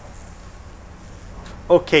out.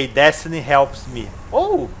 Okay, Destiny helps me.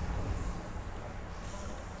 Oh!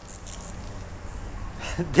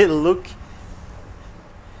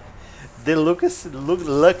 the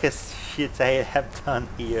luckiest shit I have done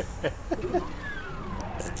here.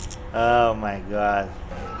 Oh my god.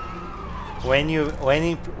 When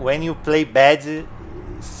you play bad, it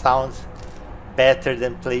sounds better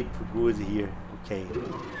than play good here. Okay.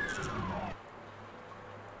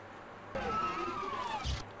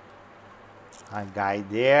 A guy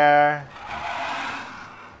there.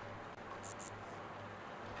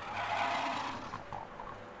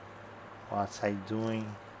 What's I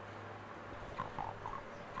doing?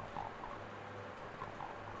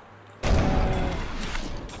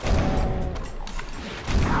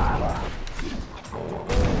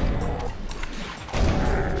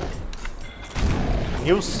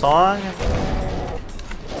 New song.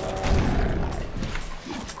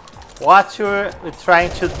 What you're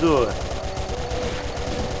trying to do?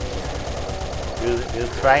 You're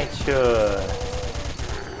trying to...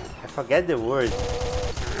 I forget the word.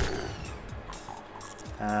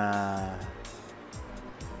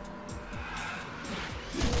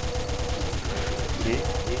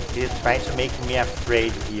 He's trying to make me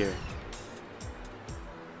afraid here.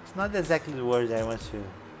 It's not exactly the word I want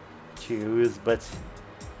to use, but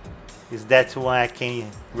is that one I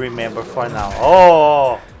can remember for now.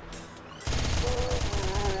 Oh!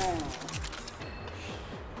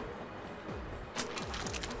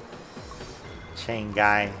 Chain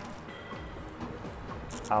guy.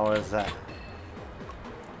 I was a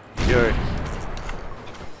jerk.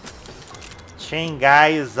 Chain guy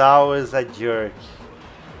is always a jerk.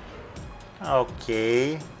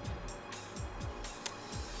 Okay.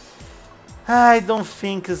 I don't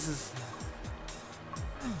think this is...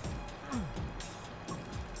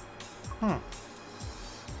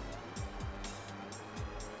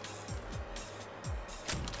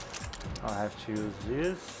 I'll have to use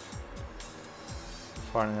this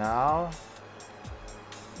for now.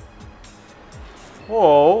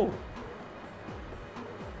 Whoa!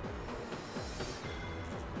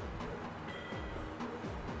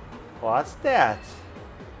 What's that?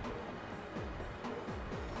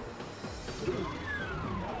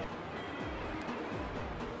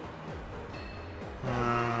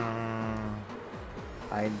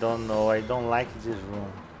 I don't know. I don't like this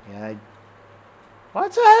room. Yeah.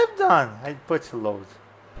 What I have done? I put load.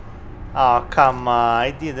 Oh, come on.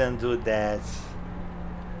 I didn't do that.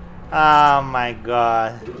 Oh my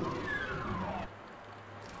god.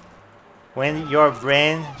 When your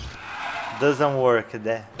brain doesn't work.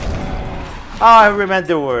 That. Oh, I remember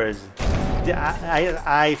the words.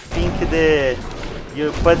 I think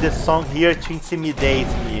you put the song here to intimidate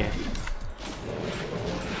me.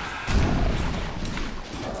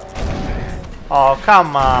 Oh,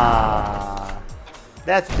 come on.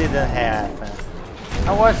 That didn't happen.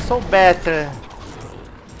 I was so better.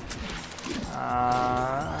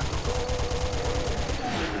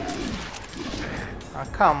 Oh,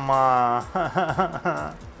 come on.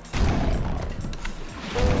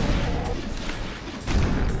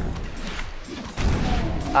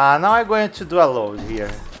 Now I'm going to do a load here.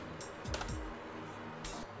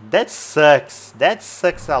 That sucks. That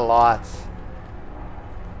sucks a lot.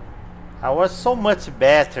 I was so much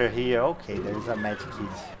better here. Okay, there's a magic kit.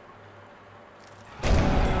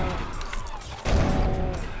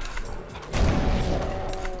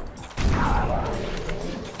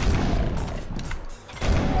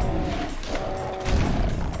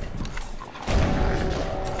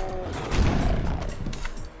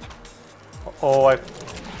 Oh,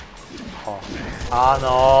 oh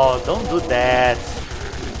no, don't do that.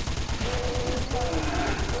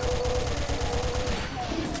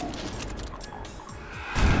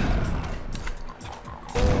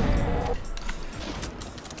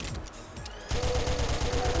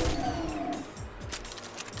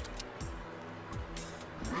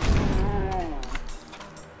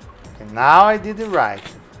 Okay, now I did it right,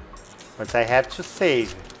 but I have to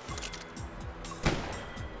save.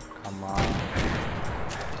 Come on.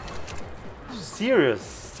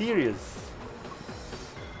 Serious.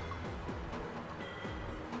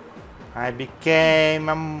 I became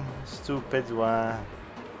a stupid one.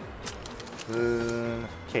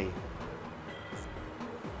 Okay.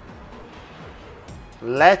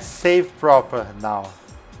 Let's save proper now.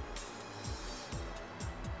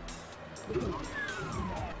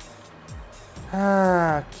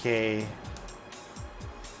 Okay.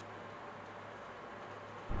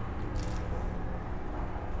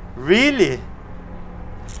 Really?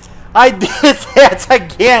 I did that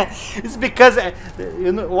again. It's because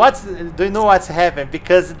you know what's. Do you know what's happened?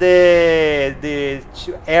 Because the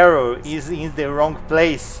arrow is in the wrong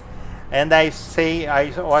place, and I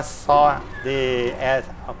saw the ad.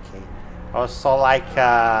 Okay, I saw like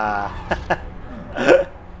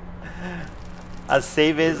a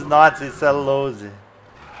save is not. It's a load.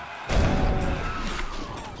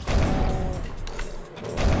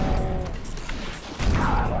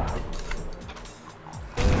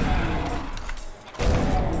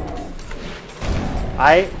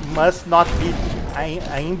 I must not be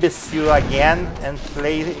an imbecile again and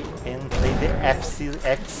play the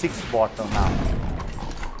F6 button now.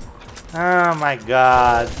 Oh my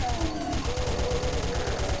god.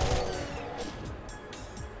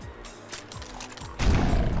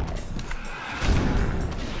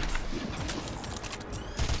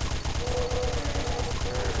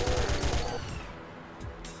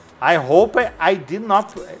 I hope I did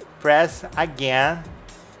not press again.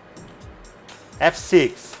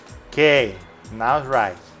 F6. Okay, now it's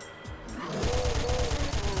right.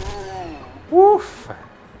 Woof.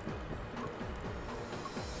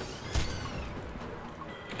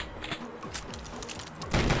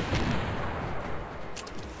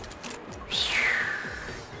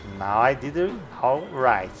 Now I did it all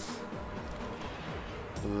right.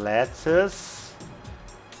 Let us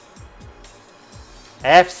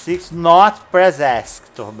F6, not press ESC,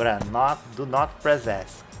 Torbran. Do not press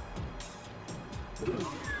ESC.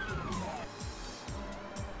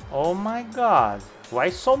 Oh my god, why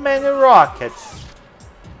so many rockets?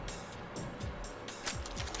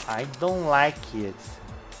 I don't like it.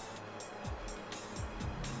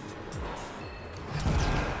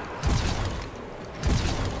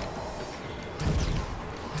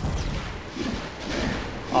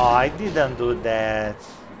 Oh, I didn't do that.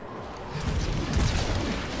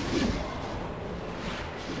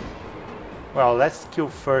 Well, let's kill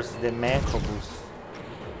first the Mancobus.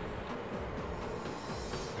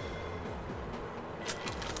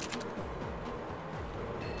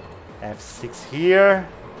 F6 here.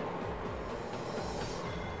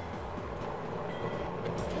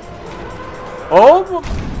 Oh!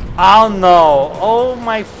 Oh no! Oh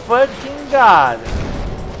my fucking god!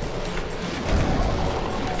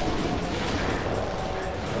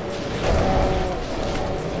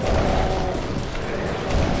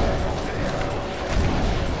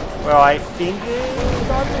 Well, I think it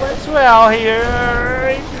not went well here.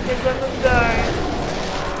 I think they're gonna die.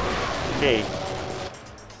 Okay.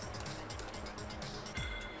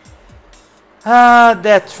 Ah,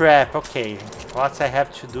 that trap. Okay. What I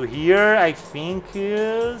have to do here, I think,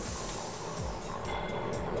 is...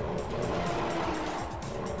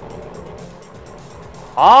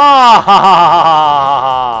 Ah!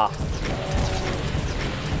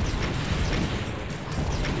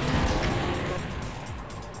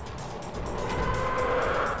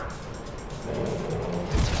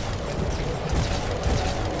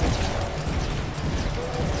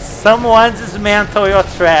 Someone dismantle your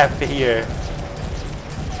trap here.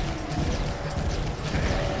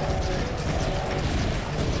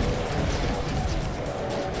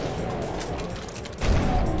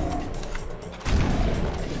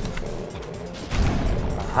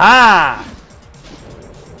 Ah!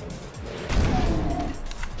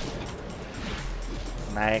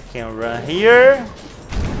 Now I can run here.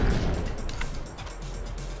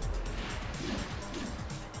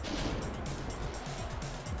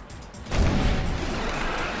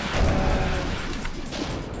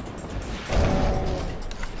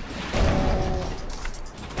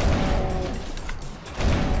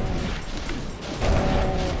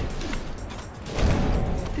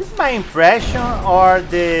 My impression, or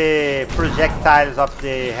the projectiles of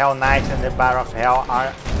the Hell Knights and the Bar of Hell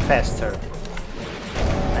are faster.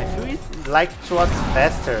 I feel it like it was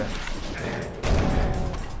faster.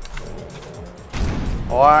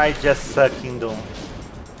 Or I just suck in them.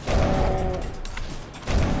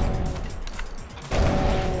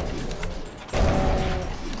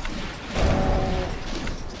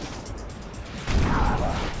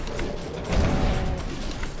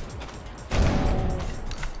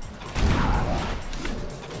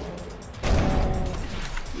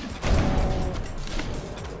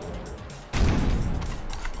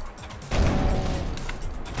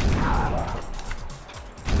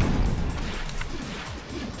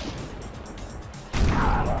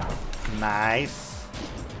 Nice.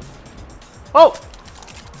 Oh!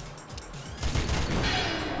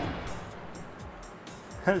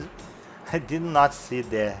 I did not see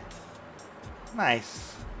there. Nice.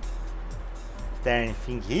 Is there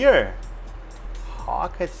anything here?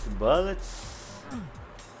 Rockets, bullets.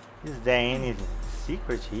 Is there any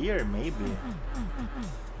secret here? Maybe.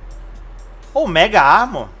 Oh, mega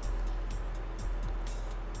armor.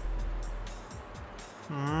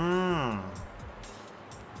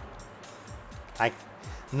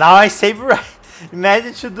 Now I save right.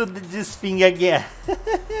 Imagine to do this thing again.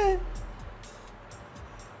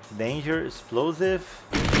 Danger, explosive.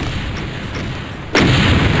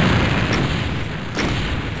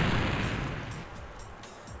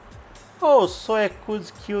 Oh, so I could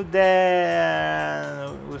kill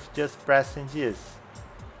them with just pressing this.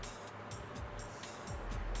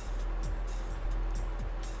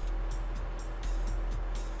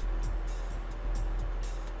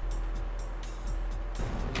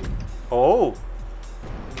 Oh!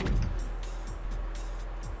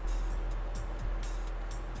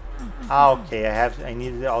 Ah, okay. I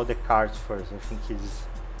need all the cards first. I think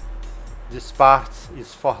this part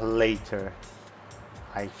is for later.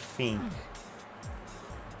 I think.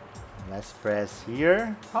 Let's press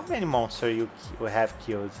here. How many monsters you have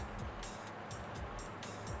killed?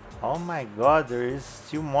 Oh my god, there is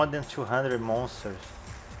still more than 200 monsters.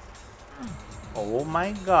 Oh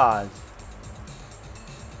my god.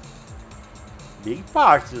 Big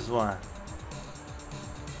part, this one.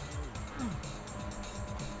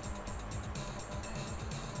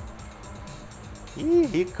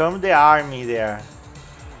 Here comes the army there.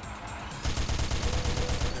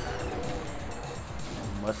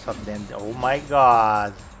 Most of them. Oh my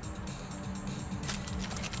god.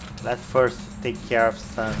 Let's first take care of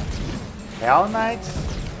some Hell Knights.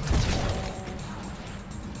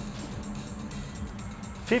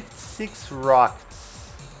 56 rockets.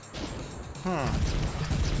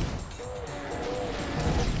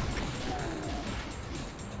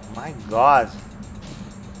 My god.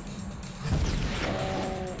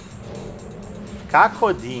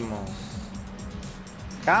 Cacodemons.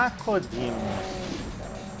 Cacodemons.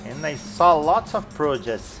 And I saw lots of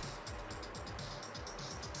projects.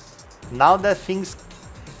 Now that things...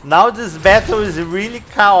 Now this battle is really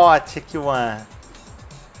chaotic one.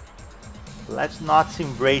 Let's not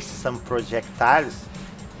embrace some projectiles.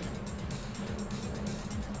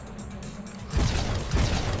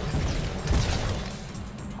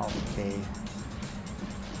 Okay.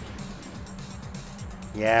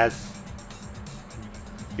 Yes.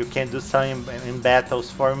 You can do some in battles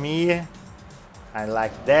for me. I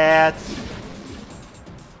like that.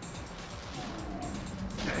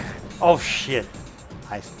 Oh shit!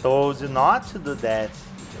 I told you not to do that.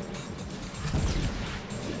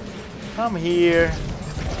 Come here.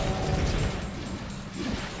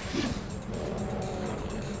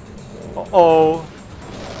 Uh-oh.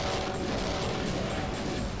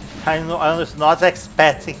 I was not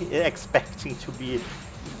expecting to be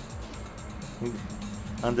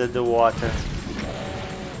under the water.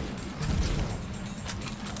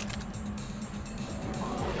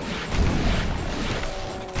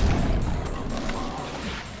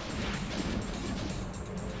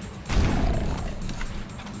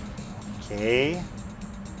 Okay,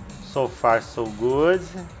 so far so good,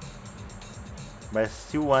 but I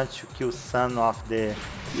still want to kill some of the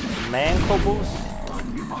mancobles.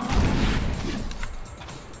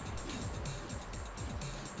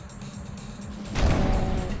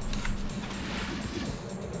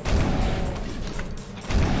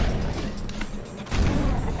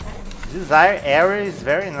 This area is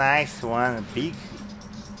very nice one, big.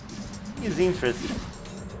 Is interesting.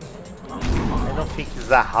 I don't think it's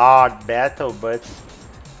a hard battle, but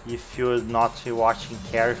if you're not watching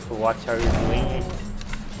careful what are you doing,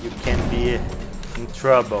 you can be in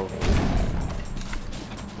trouble.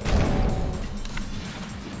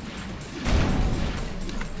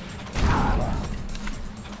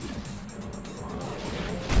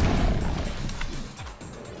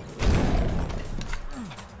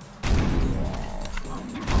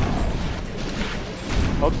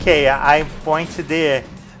 Okay, I point the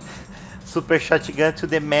super shotgun to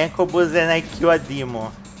the mancobus and I kill a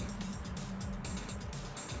demon.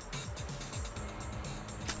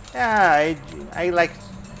 Yeah, I like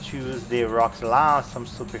to use the rocket launch, some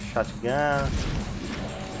super shotguns.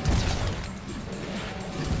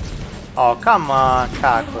 Oh, come on,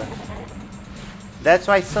 Kako. That's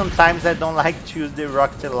why sometimes I don't like to use the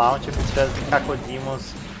rocket launcher, because the Kako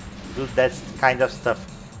demons do that kind of stuff.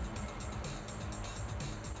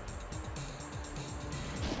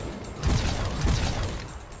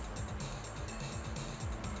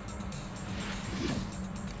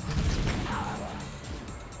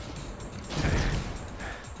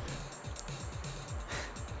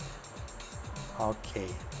 Okay.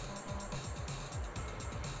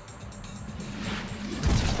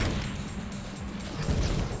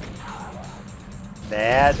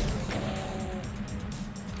 Bad.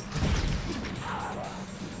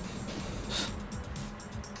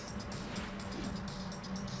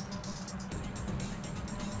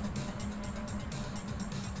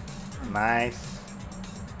 Nice.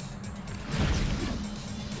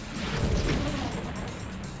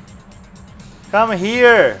 Come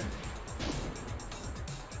here.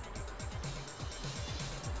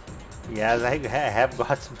 Yes, I have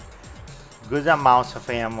got good amounts of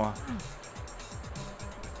ammo.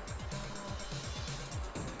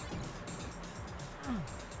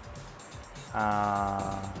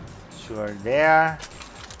 Sure there.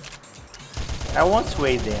 I won't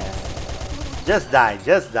wait there. Just die,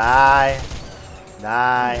 just die.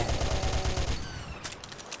 Die.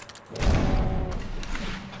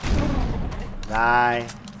 Die.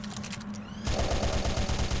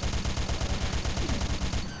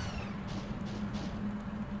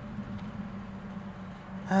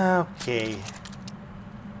 Okay.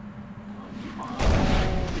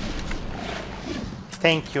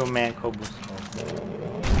 Thank you, Mancobus.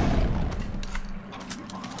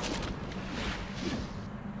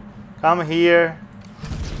 Come here.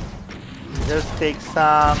 Just take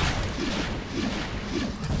some.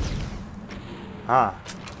 Ah.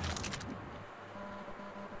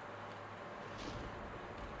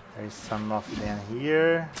 There's some of them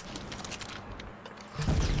here.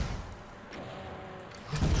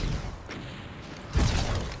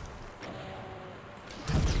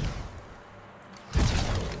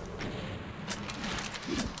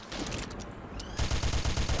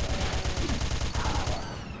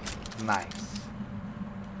 Nice.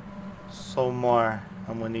 So more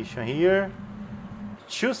ammunition here.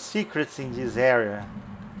 2 secrets in this area.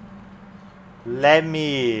 Let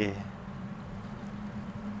me...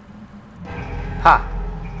 Ha!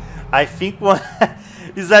 I think one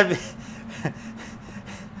is a...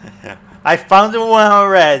 I found one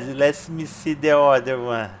already. Let me see the other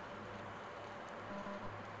one.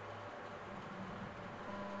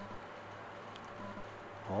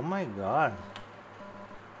 Oh my god.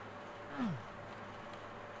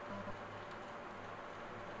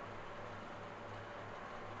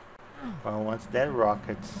 I want that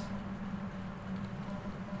rocket.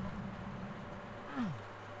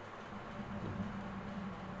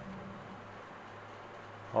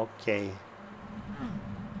 Okay.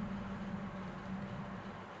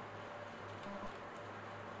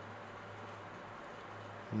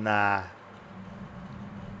 Nah.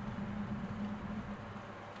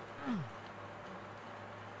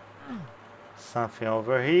 Something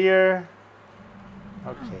over here.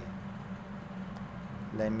 Okay.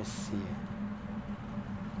 Let me see.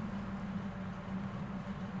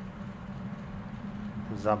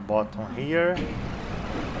 There's a button here.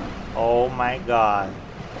 Oh my god.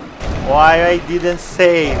 Why I didn't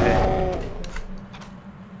save?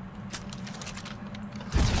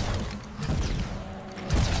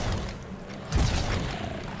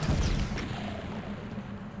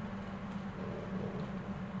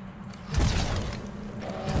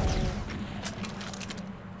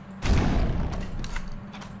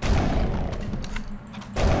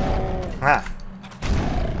 Huh.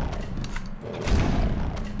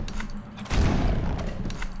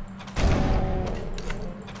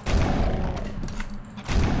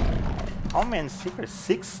 How many secrets?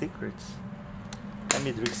 6 secrets. Let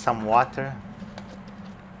me drink some water.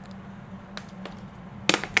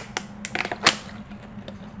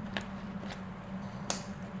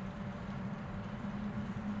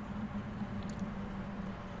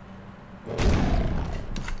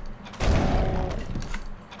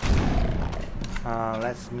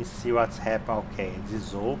 Let me see what's happened. Okay, this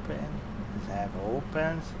is open. This have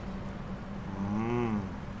opened.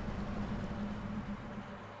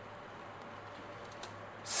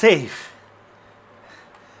 Save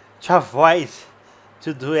to avoid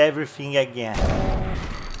to do everything again.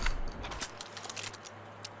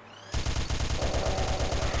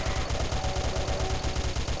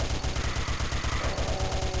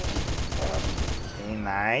 Okay,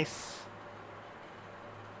 nice.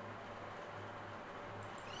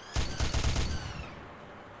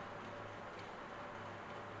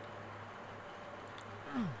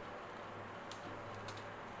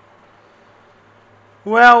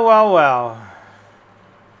 Well.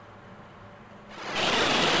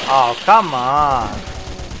 Oh, come on.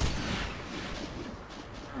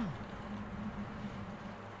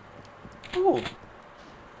 Ooh.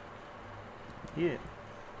 Yeah.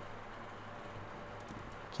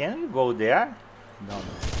 Can we go there? No.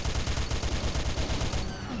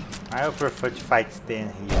 I would prefer to fight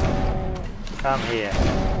staying here. Come here.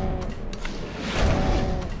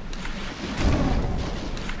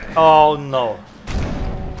 Oh no.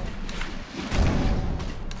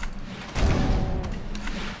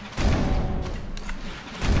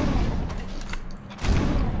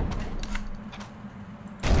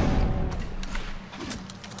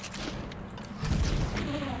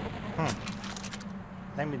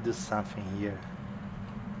 Let me do something here.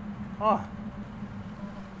 Oh,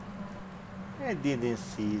 I didn't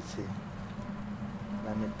see it.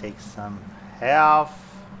 Let me take some health.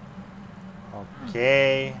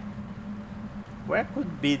 Okay. Where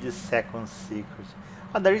could be the second secret?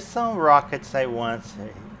 Oh, there is some rockets I want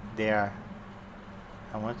there.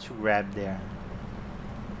 I want to grab there.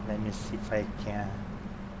 Let me see if I can.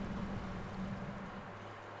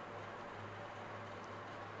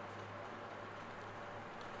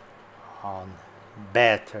 Oh,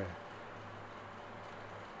 better.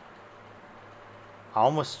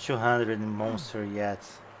 Almost 200 monster yet.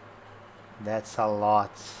 That's a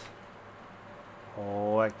lot.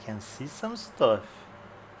 Oh, I can see some stuff.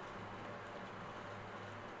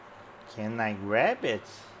 Can I grab it?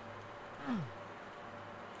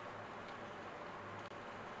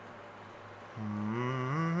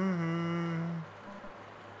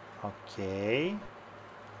 Okay.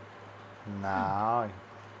 Now.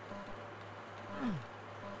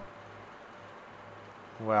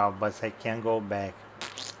 Well, but I can't go back.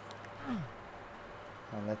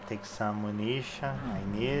 Well, let's take some ammunition. I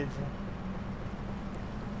need.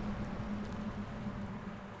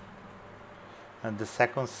 And the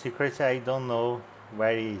second secret, I don't know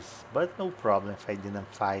where it is, but no problem if I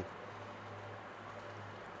didn't fight.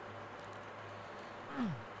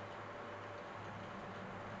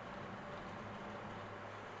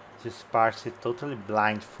 This part is totally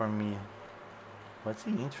blind for me. What's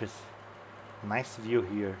the interest? Nice view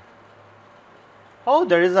here. Oh,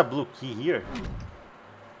 there is a blue key here.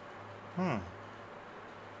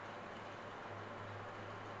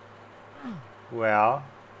 Well,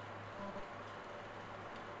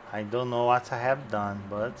 I don't know what I have done,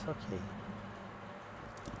 but okay.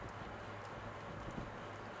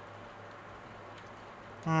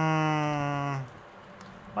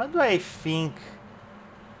 What do I think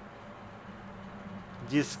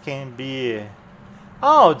this can be?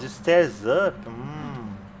 Oh, the stairs up.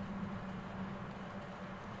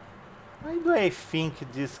 Why do I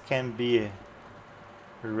think this can be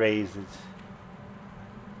raised?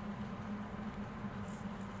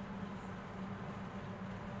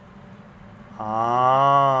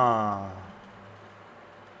 Ah,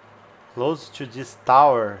 close to this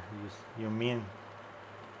tower, you mean?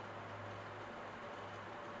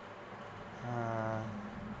 Uh,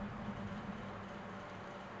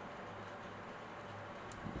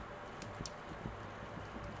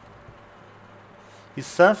 it's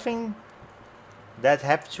something that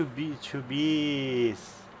have to be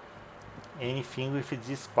anything with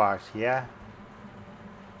this part, yeah.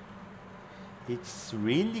 It's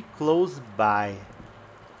really close by.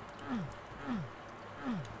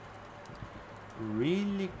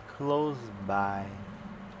 Really close by.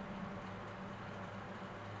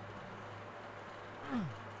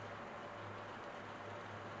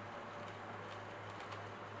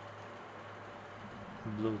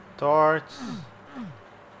 Blue torch.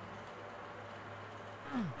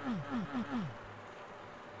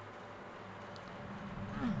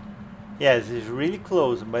 Yes, it's really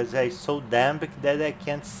close, but it's so damp that I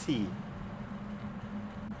can't see.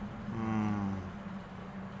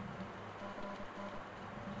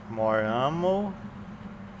 More ammo.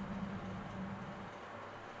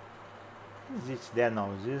 Is it there now?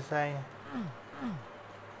 This I...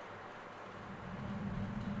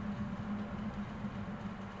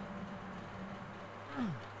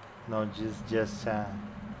 No, just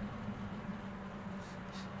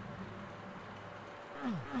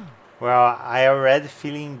well, I already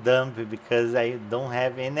feeling dumb because I don't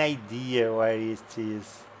have any idea where it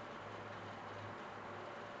is.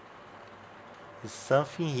 It's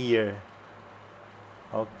something here.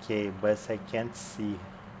 Okay, but I can't see.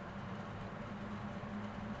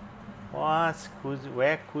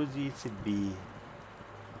 Where could it be?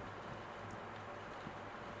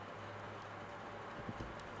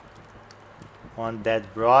 On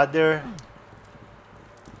that brother.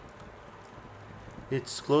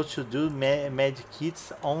 It's close to do magic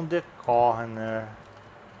kits on the corner.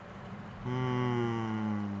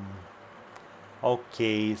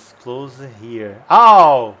 Okay, it's close here.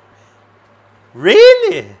 Oh!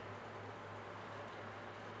 Really?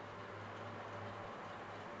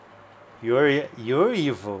 You're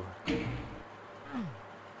evil.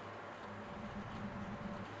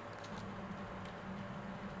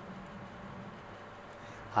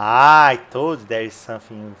 Ah, I told there is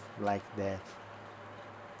something like that.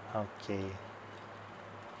 Okay.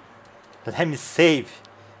 Let me save,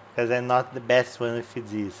 because I'm not the best one with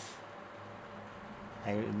this.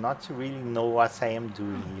 I not really know what I am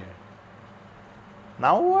doing here.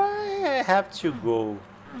 Now I have to go.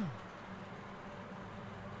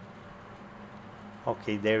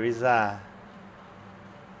 Okay, there is a...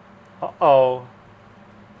 Uh-oh.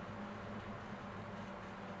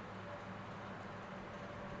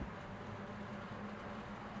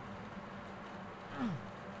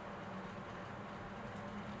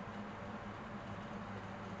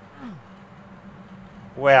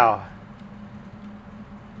 Well,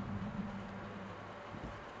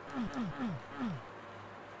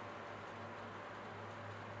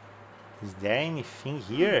 is there anything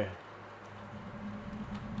here?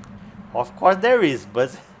 Of course there is,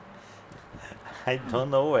 but I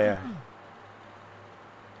don't know where.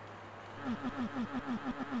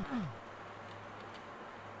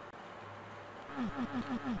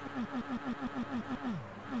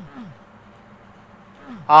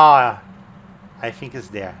 Ah, I think it's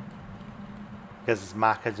there. Because it's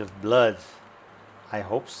marked of blood. I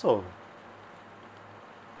hope so.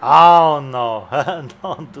 Oh no,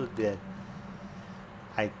 don't do that.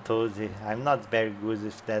 I told you, I'm not very good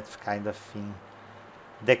with that kind of thing.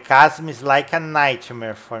 The chasm is like a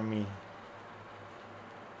nightmare for me.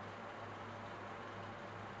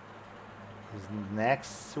 It's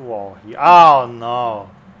next wall here. Oh no.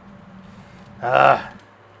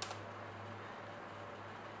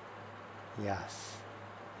 Yes,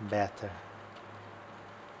 better.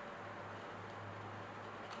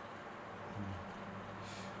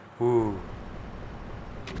 Ooh.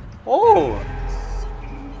 Oh!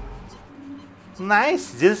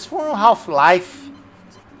 Nice, this is from Half-Life.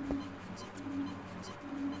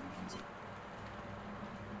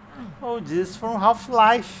 Oh, this is from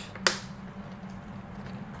Half-Life.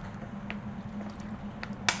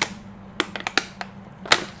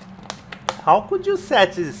 How could you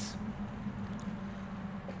set this?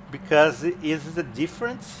 Because it is a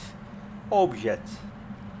different object.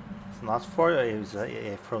 It's not for it's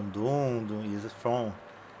from Doom, it's from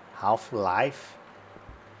Half-Life.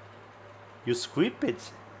 You script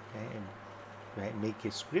it, make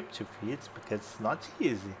a script of it because it's not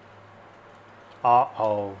easy.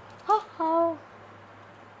 Uh-oh. Uh-oh.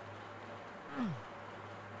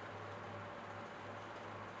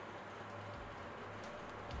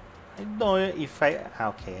 I don't know if I...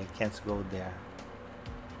 Okay, I can't go there.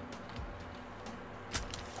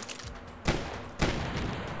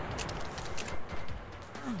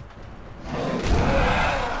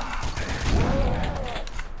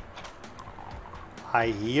 I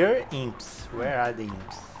hear imps. Where are the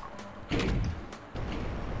imps?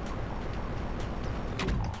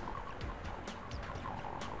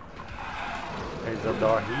 There's a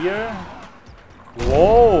door here.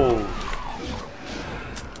 Whoa!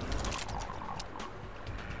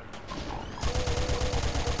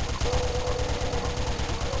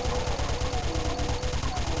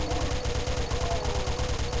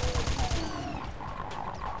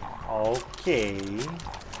 Okay.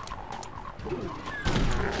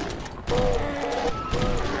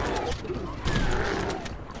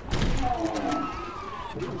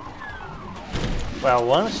 Well,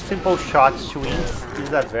 one simple shot to imps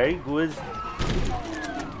is a very good.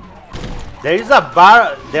 There is a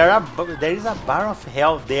bar. There is a bar of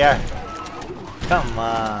hell there. Come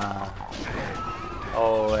on.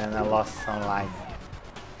 Oh, and I lost some life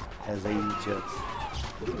as an idiot.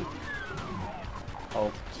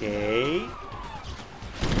 Okay.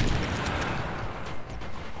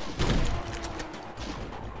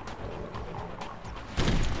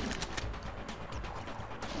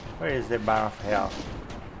 Where is the bar of hell?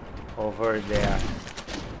 Over there.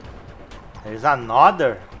 There's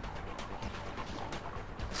another.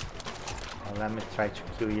 Well, let me try to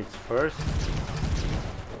kill it first.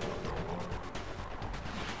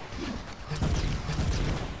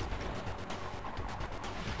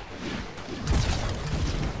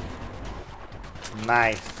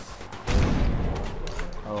 Nice.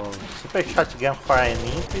 Oh, super shotgun for an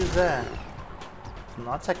imp is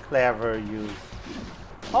not a clever use.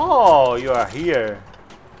 Oh, you are here.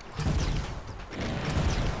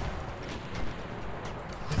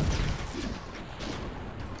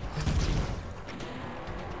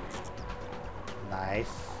 Nice.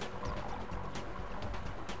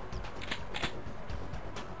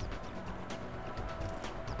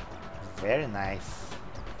 Very nice.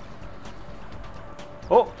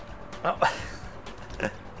 Oh, oh.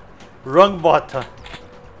 Wrong button.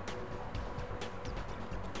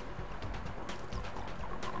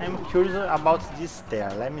 I'm curious about this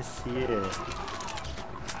stair. Let me see it.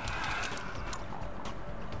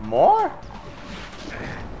 More?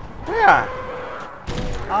 Where?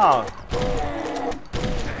 Oh.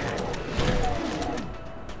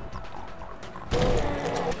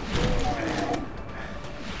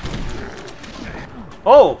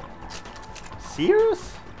 Oh! Serious?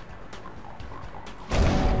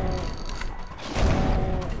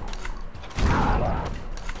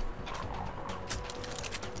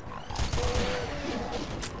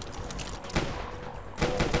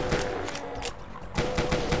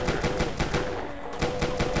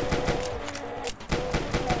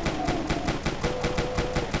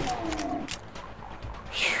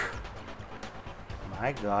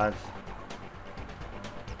 My God.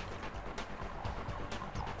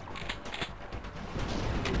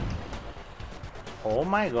 Oh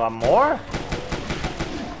my God, more?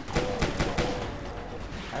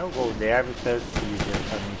 I'll go there because it's easier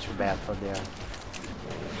for me to battle there.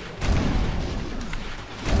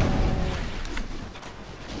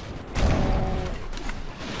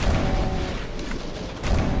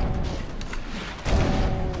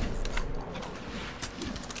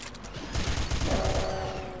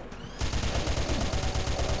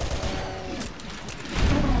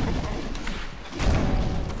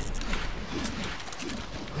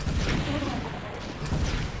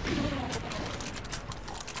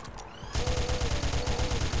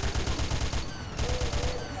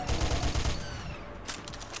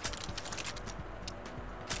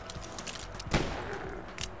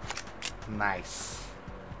 Nice.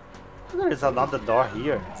 There is another door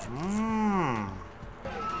here.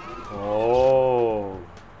 Oh.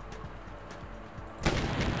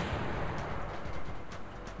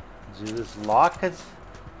 Jesus, locked.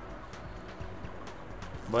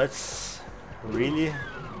 But it's really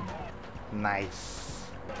nice.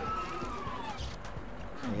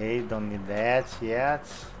 Okay, don't need that yet.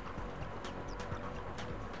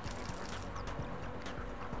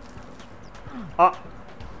 Oh.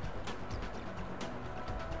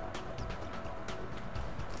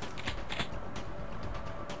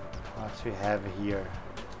 What we have here?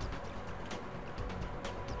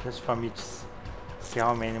 Just for me to see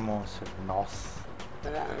how many monsters. Nossa.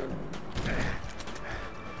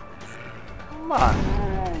 Come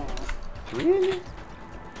on. Really?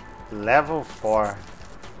 Level 4.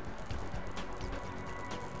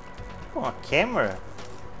 Oh, a camera?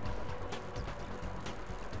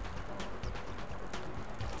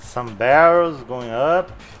 some barrels going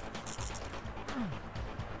up.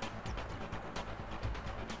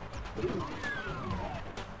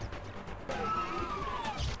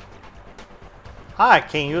 Ah, I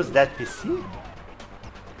can use that PC?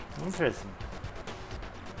 Interesting.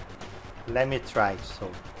 Let me try.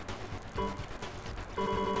 So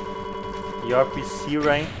your PC,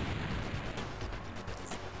 right?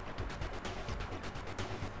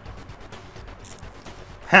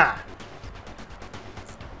 Ha!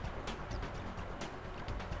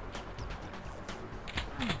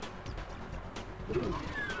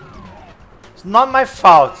 It's not my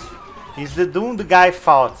fault. It's the doomed guy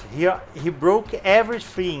fault. He broke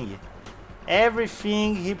everything.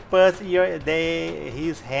 Everything he put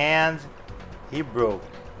his hand, he broke.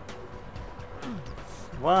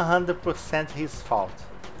 100% his fault.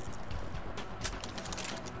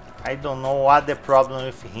 I don't know what the problem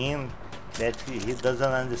with him, that he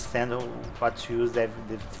doesn't understand what to use the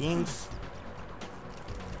things.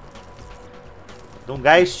 The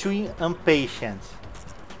guy is too impatient.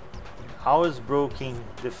 Always broken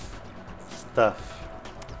the stuff.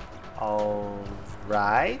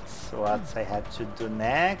 Alright, so what I have to do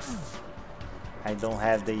next? I don't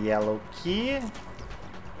have the yellow key.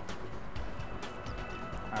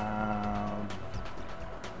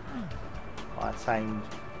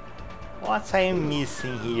 What I'm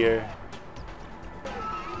missing here?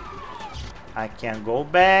 I can go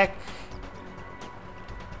back.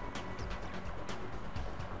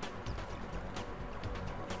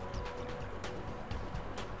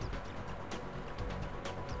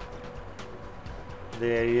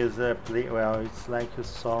 There is a play. Well, it's like you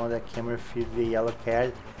saw the camera feed the yellow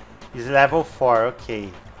card. It's level 4. Okay.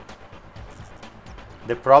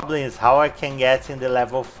 The problem is how I can get in the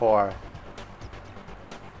level 4.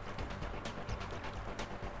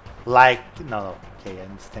 Like no. Okay, I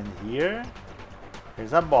understand here.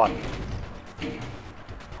 There's a bot.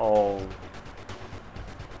 Oh,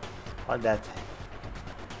 what that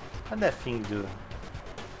thing do?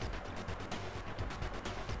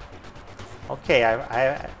 Okay,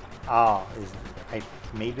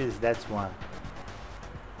 maybe it's that one.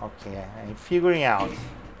 Okay, I'm figuring out.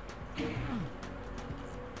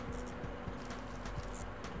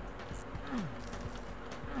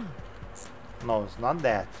 No, it's not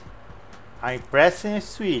that. I'm pressing a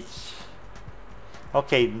switch.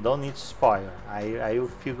 Okay, don't need to spoil. I will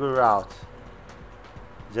figure out.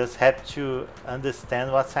 Just have to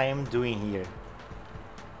understand what I am doing here.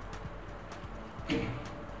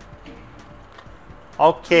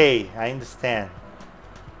 Okay, I understand.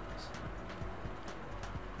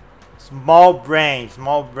 Small brain,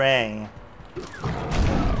 small brain.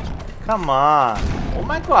 Come on. Oh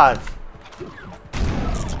my god.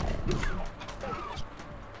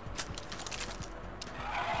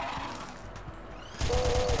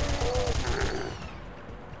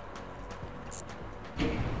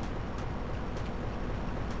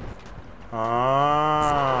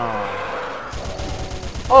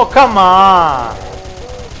 Oh, come on!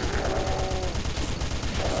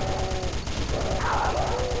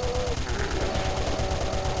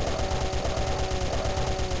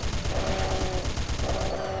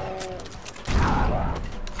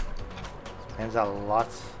 Spends a lot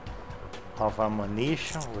of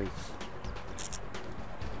ammunition. Wait.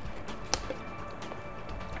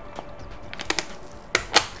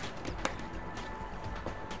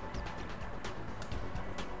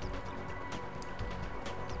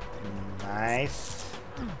 Nice.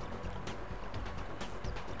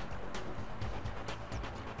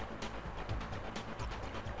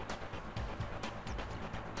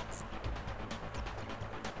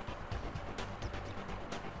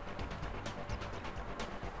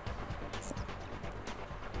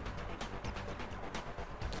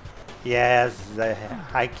 Yes,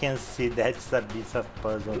 I can see that's a bit of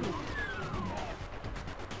puzzle.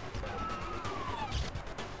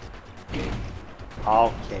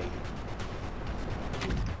 Okay.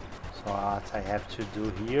 So what I have to do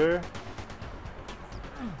here?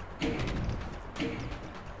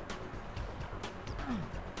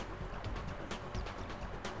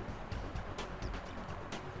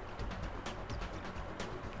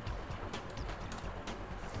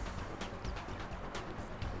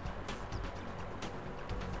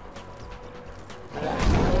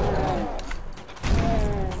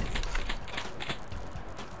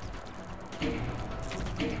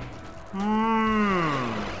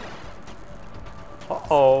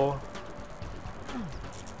 Uh-oh.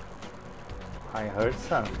 I heard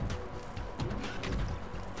something.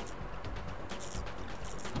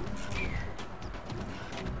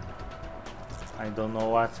 I don't know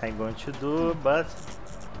what I'm going to do, but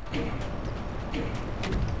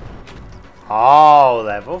Oh,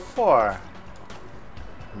 level 4.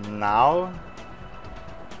 Now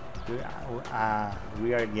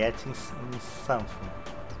we are getting something.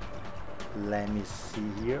 Let me see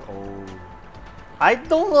here. Oh, I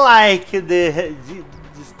don't like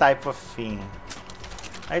this type of thing.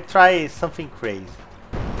 I try something crazy.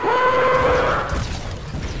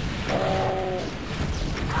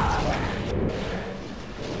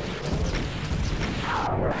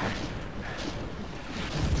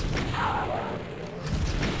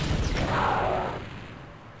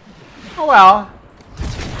 Oh well.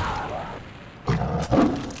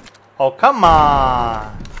 Oh, come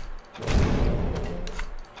on.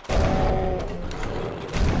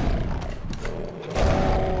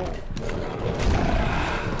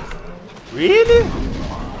 Really?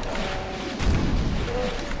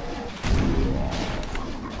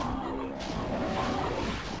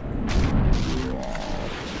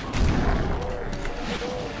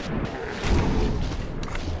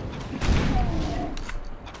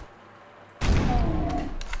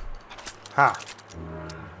 Huh.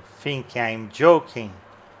 Think I'm joking.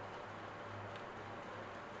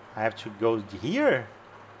 I have to go here?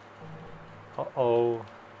 Uh-oh.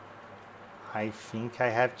 I think I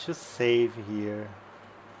have to save here.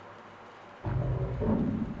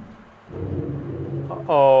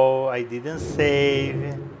 Uh-oh, I didn't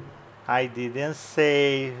save. I didn't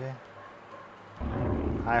save.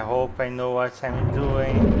 I hope I know what I'm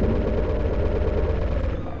doing.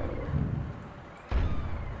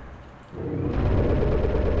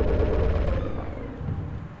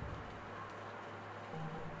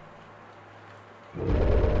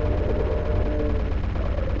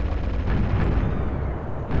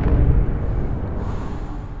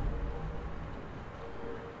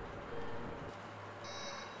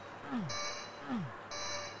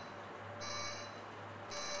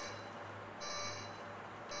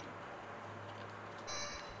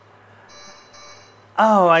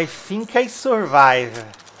 Oh, I think I survived.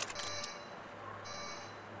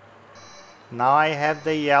 Now I have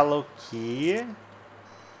the yellow key.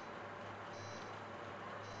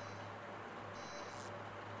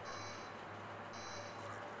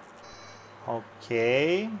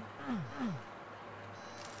 Okay.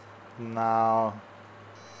 Now,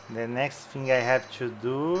 the next thing I have to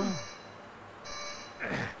do.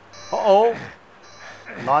 Uh-oh!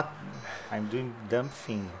 Not. I'm doing dumb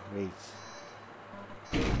thing. Wait.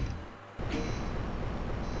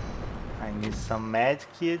 I need some med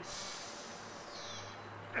kits.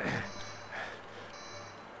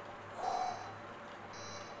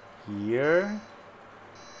 Here.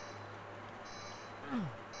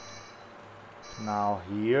 Now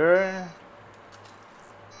here.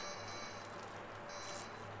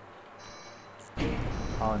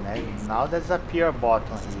 Oh, now there's a pier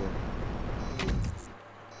bottom here.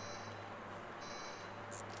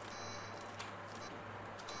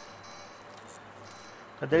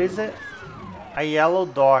 But there is a yellow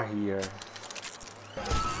door here.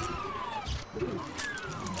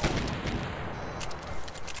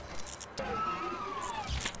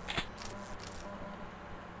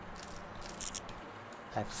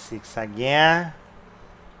 F6 again.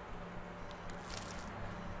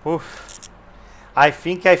 Oof. I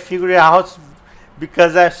think I figured it out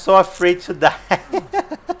because I'm so afraid to die.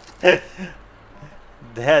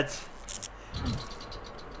 That.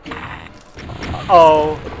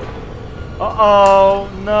 Uh-oh. Uh-oh.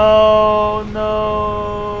 No,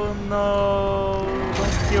 no, no.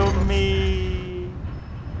 Don't kill me.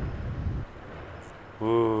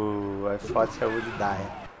 Ooh, I thought I would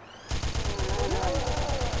die.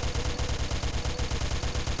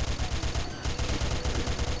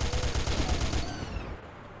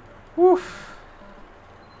 Oof.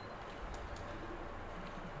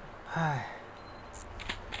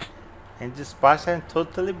 In this part I'm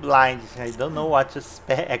totally blind. I don't know what to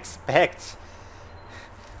expect.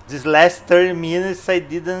 These last 30 minutes I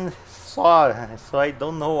didn't saw, so I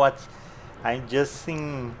don't know what. I'm just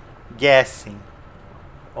guessing.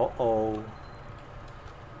 Uh-oh.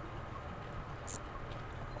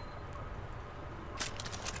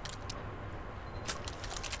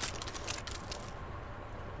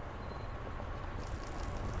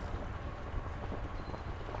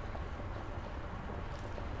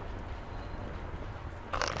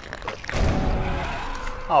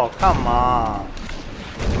 Oh, come on.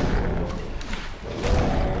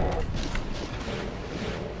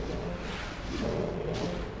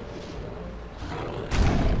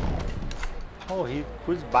 Oh, he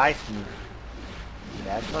could bite me.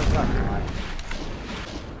 That was not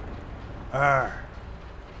nice.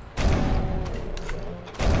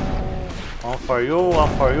 One for you,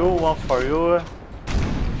 one for you, one for you.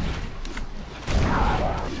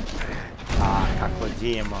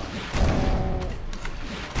 Cacodemon.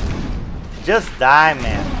 Just die,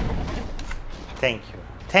 man. Thank you.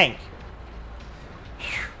 Thank you.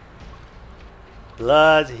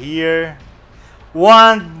 Blood here.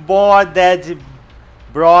 One more dead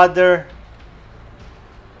brother.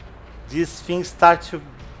 These things start to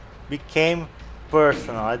become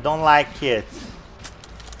personal. I don't like it.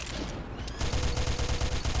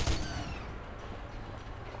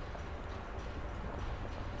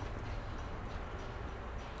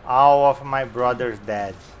 All of my brothers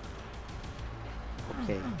dead.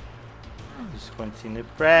 Okay. Just continue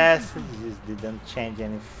press. This didn't change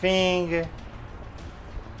anything.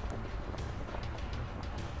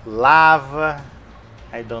 Lava.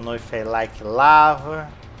 I don't know if I like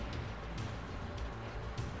lava.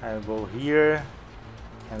 I'll go here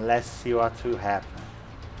and let's see what will happen.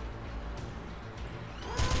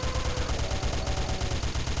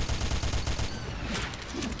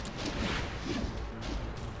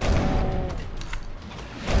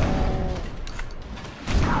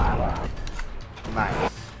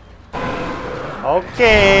 Nice.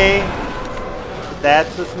 Okay. That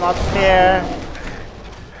was not fair.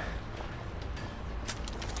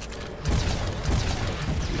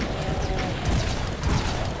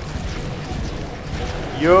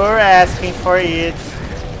 You're asking for it.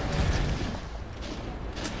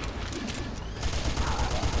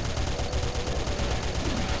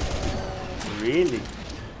 Really?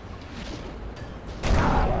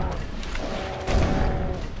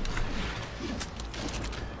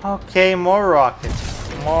 Okay, more rockets.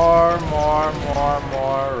 More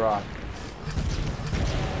rockets.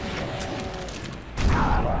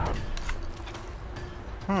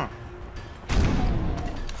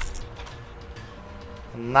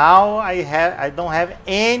 Now I don't have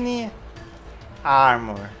any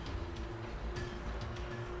armor.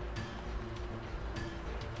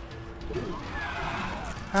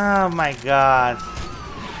 Oh my god.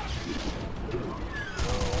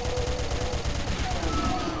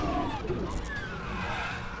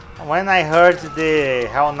 When I heard the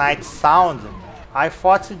Hell Knight sound, I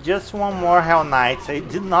thought just one more Hell Knight. I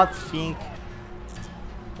did not think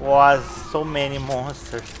was so many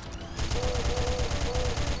monsters.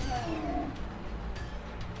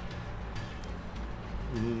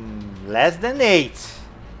 Less than 8.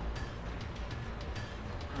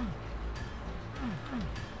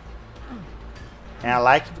 And I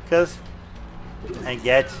like it because I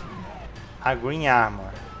get a green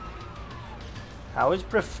armor. I would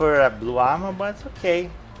prefer a blue armor, but okay.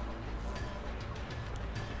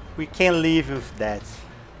 We can live with that.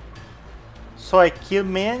 So I kill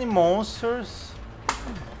many monsters.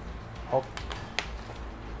 Oh.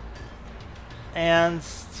 And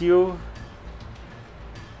still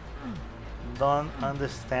don't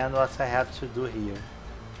understand what I have to do here.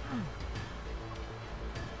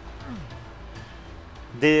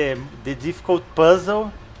 The difficult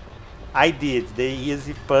puzzle I did. The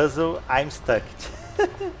easy puzzle I'm stuck.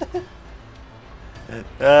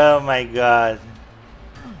 Oh my god.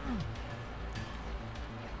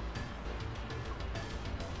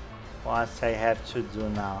 What I have to do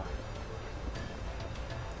now?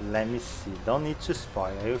 Let me see. Don't need to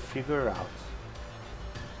spoil. I will figure out.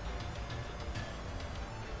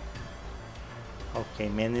 Okay,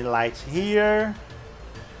 many lights here.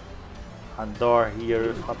 A door here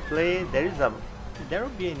with a play. There will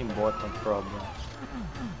be an important problem.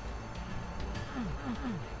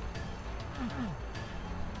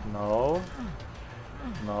 No.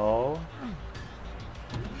 No.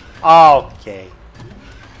 Okay.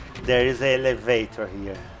 There is an elevator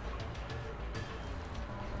here.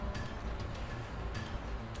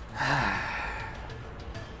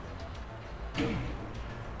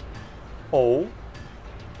 Oh.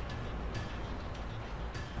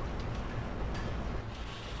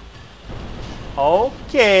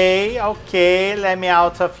 Okay, let me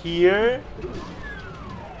out of here.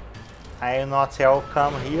 I am not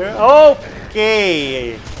welcome here.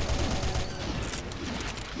 Okay.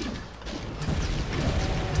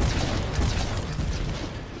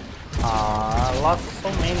 I lost so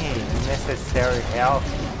many necessary help.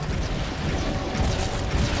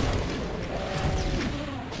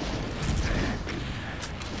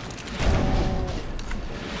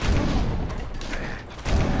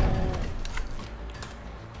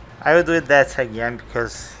 I will do that again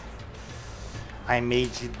because I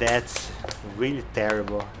made that really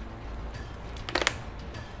terrible.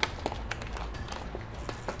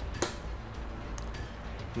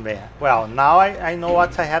 Yeah. Well, now I know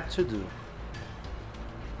what I have to do.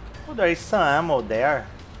 Oh, there is some ammo there.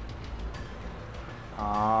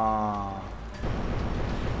 Ah.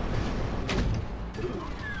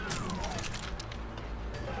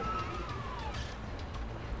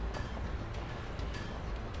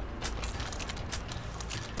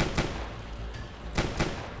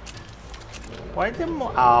 Why the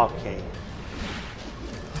mo- ah, okay.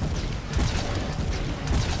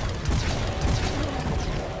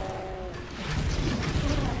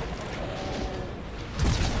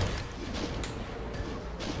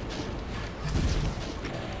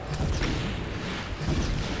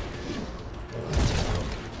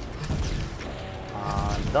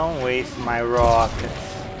 Don't waste my rockets.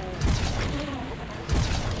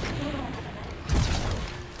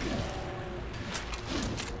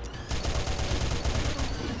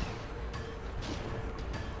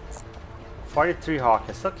 "43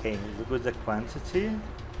 rockets, okay, it's a good quantity.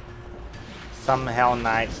 Some Hell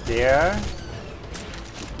Knights there.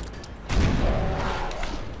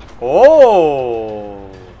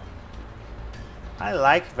 Oh! I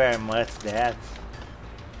like very much that.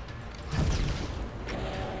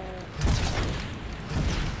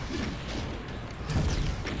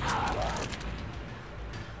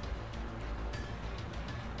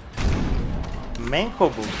 Manco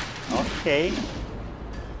boost, okay.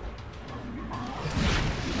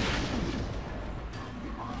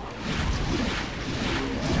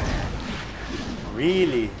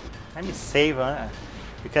 Really? Let me save,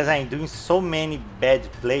 because I'm doing so many bad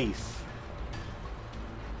plays.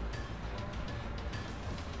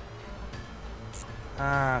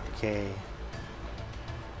 Okay.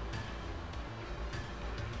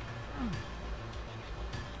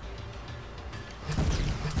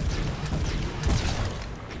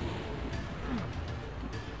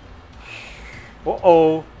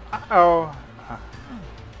 Uh-oh. Uh-oh.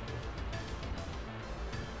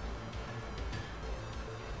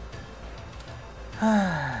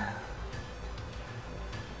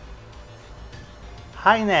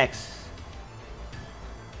 Hi, Nex.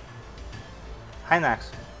 Hi,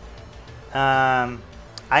 Nex.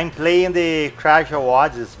 I'm playing the Kraja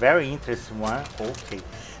Odds, it's very interesting one. Okay.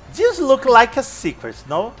 This look like a secret,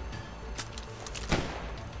 no?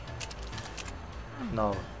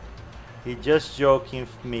 No. He just joking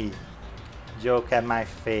with me. Joke at my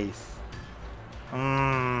face.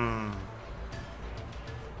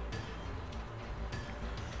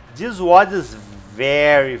 This watch is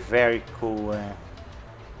very, very cool.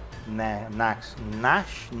 Naxo.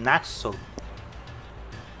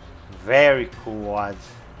 Very cool watch.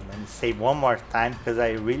 Let me say one more time because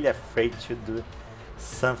I'm really afraid to do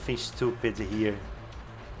something stupid here.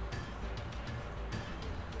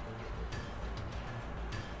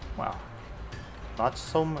 Wow. Not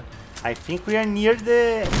so much. I think we are near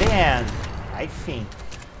the end. I think.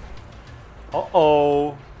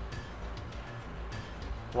 Uh-oh.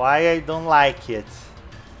 Why I don't like it?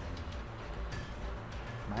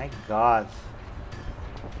 My God.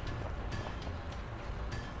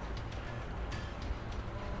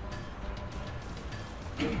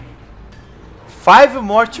 Five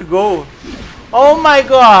more to go. Oh my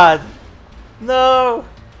God. No.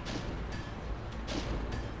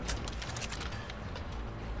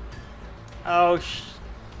 Oh,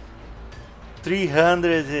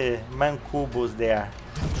 300 mancubos there.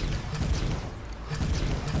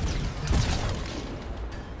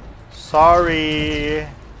 Sorry,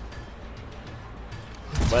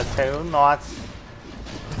 but I will not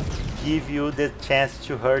give you the chance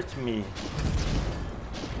to hurt me.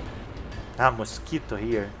 Ah, mosquito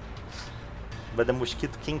here. But the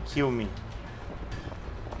mosquito can kill me.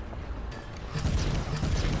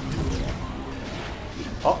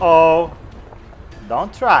 Uh-oh.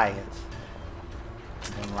 Don't try it.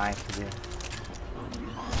 Don't like it.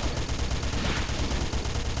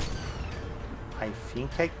 I think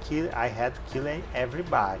I had killed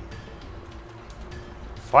everybody.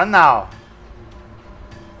 For now.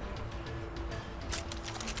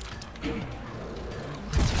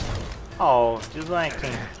 Oh, this one I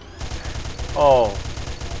can. Oh.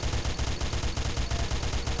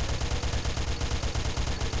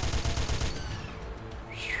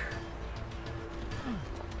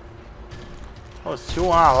 Oh, still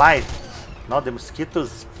one alive. No, the mosquito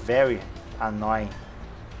is very annoying.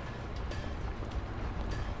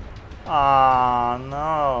 Oh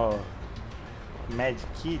no. Med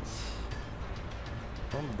kit.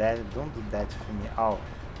 Don't do that for me. Oh,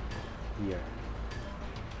 here.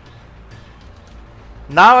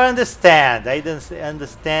 Now I understand. I don't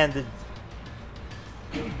understand the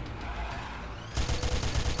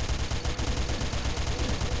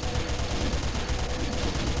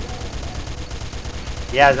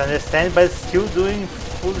yes, I understand, but still doing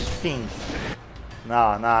foolish things.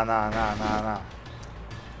 No.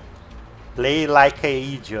 Play like an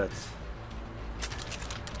idiot.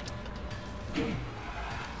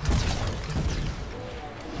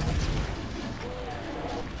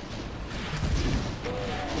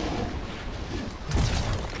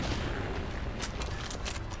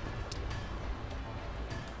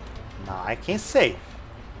 I can say.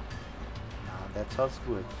 No, that was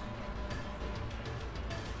good.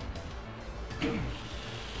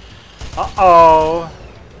 Uh-oh.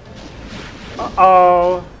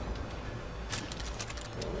 Uh-oh.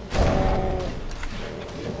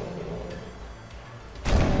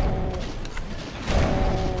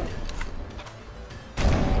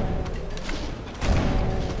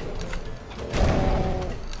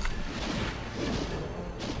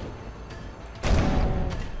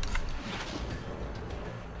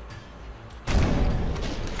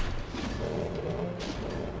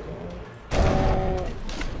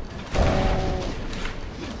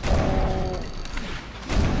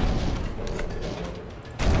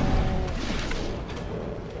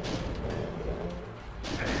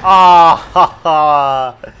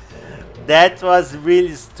 Oh, that was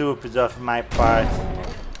really stupid of my part.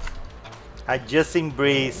 I just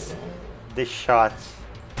embraced the shot,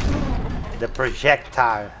 the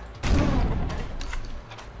projectile.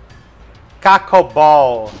 Caco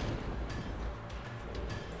ball.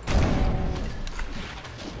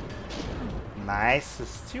 Nice,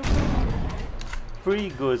 still pretty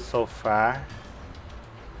good so far.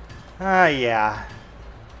 Ah, yeah.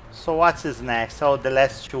 So what is next? Oh, the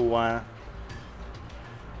last two one.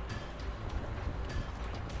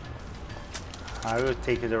 I will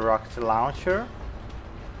take the rocket launcher.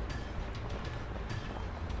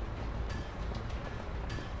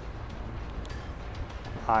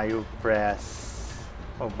 I will press.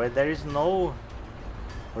 Oh, but there is no.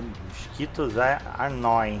 Oh, mosquitoes are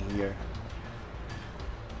annoying here.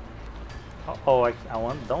 Oh, I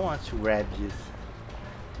don't want to grab this.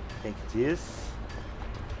 Take this.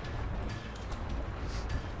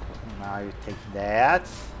 Now you take that.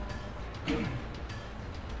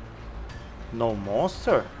 No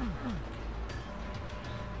monster?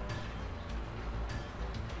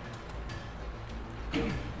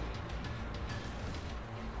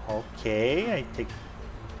 Okay, I take.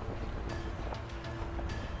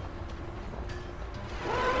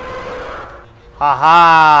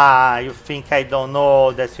 Haha! You think I don't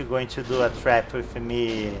know that you're going to do a trap with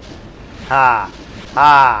me? Ha!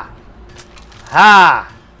 Ha! Ha!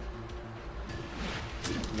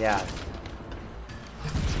 Yes.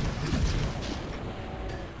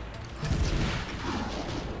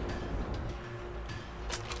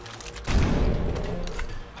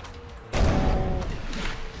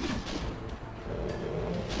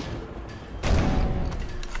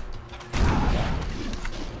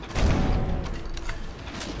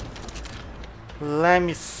 Let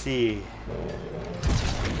me see.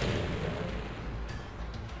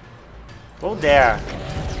 Go there.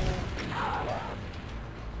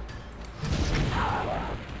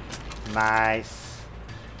 Nice.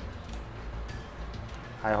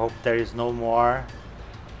 I hope there is no more.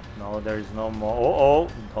 No, there is no more.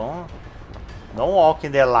 Oh, don't walk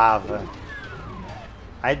in the lava.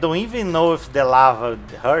 I don't even know if the lava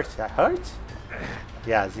hurts. It hurts?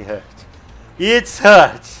 Yes, it hurts. It's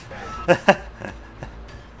hurts.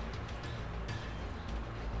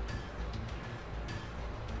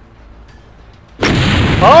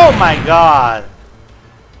 Oh my god!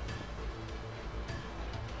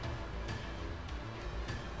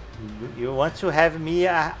 You want to have me?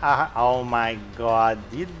 Oh my god!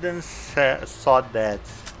 Didn't saw that.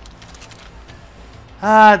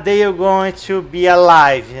 Ah, they are going to be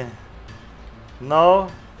alive.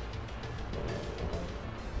 No.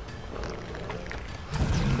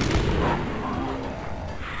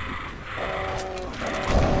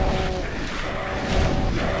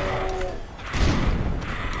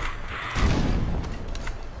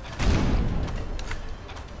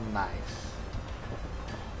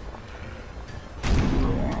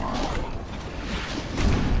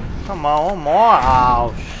 Come on, one more.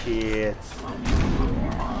 Oh shit.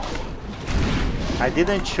 I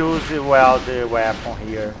didn't choose well the weapon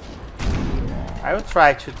here. I will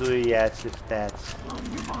try to do it yet with that.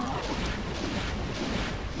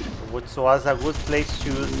 Which was a good place to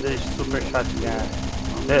use the super shotgun.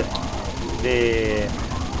 The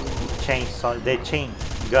chainsaw, the chain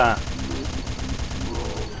gun.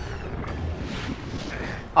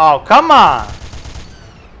 Oh, come on!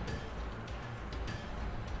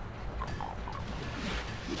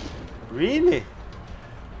 Really?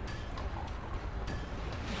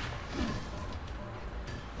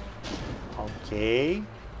 Okay.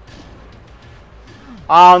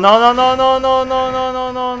 Oh no no no no no no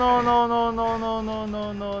no no no no no no no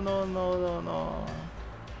no no no no no no.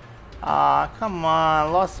 Ah, come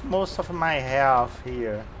on, lost most of my health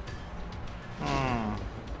here.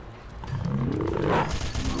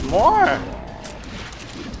 More?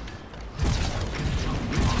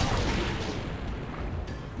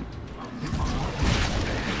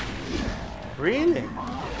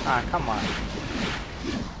 Ah, come on.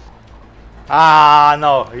 Ah,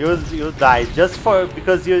 no, you died just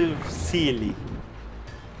because you're silly.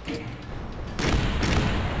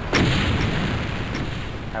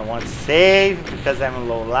 I want save because I'm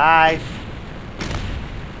low life.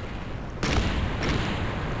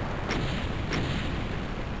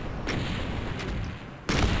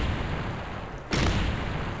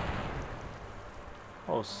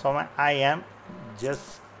 Oh, so I am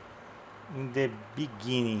just in the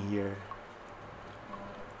beginning here.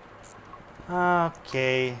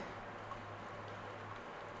 Okay.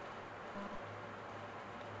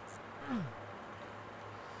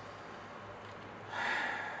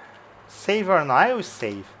 Save or not? I will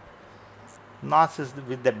save. Not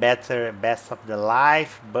with the best of the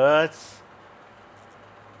life, but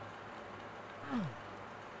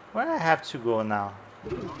where I have to go now?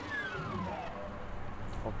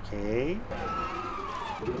 Okay.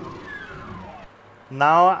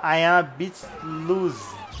 Now I am a bit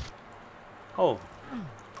loose. Oh.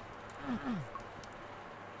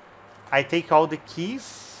 I take all the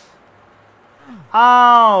keys.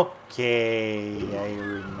 Okay, I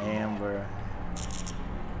remember.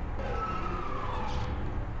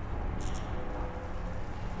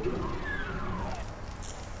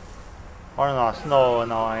 Or not? No,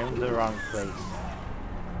 no, I'm in the wrong place.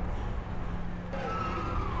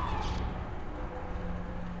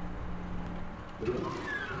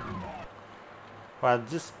 Well,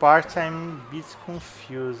 this part I'm a bit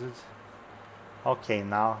confused. Okay,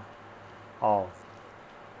 now. Oh.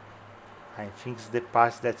 I think it's the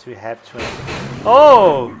part that we have to...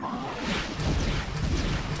 Oh!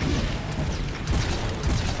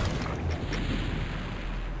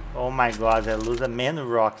 Oh my god, I lose a many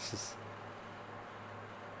rocks.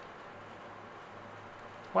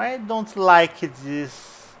 Why I don't like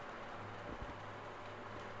this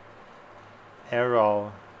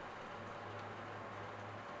arrow?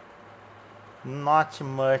 Not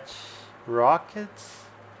much rockets.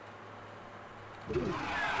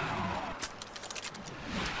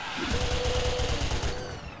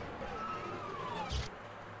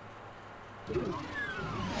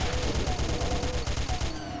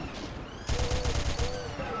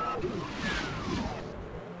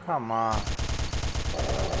 Come on.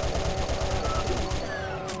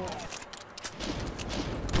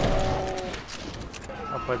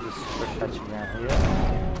 I'll put the super shotgun here.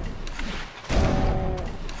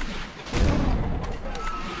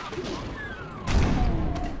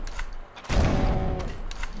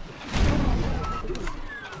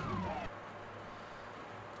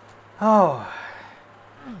 Oh.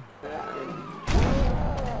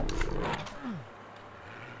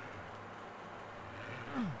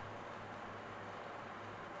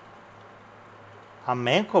 A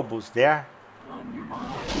manco boost there?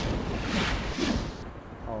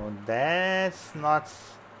 Oh, that's not...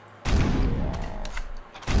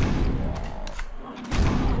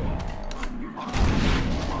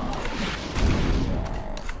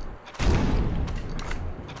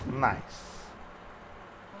 Nice.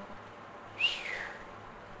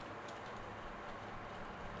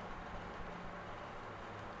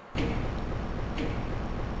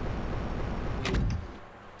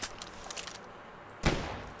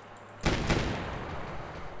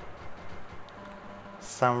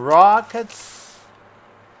 Some rockets.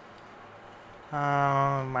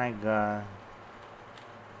 Oh my god.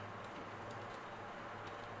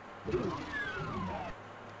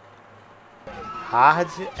 Hard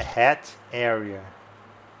hat area.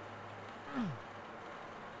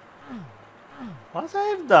 What I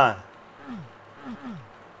have done?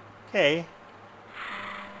 Okay.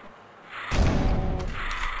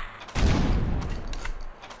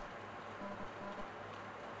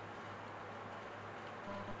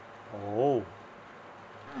 Oh.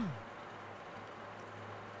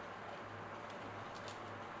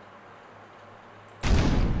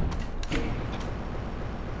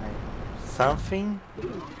 Something.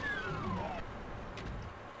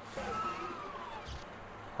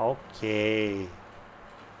 Okay.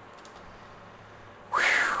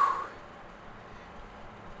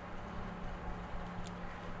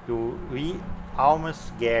 We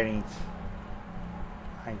almost getting it.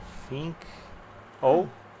 I think. Oh.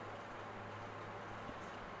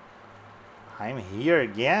 I'm here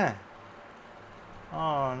again?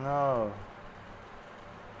 Oh no.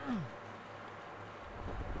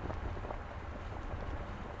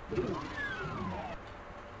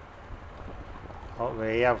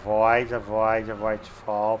 Okay, avoid to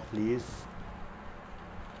fall, please.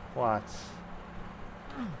 What?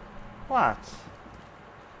 What?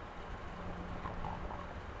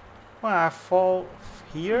 Well, I fall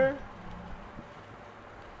here?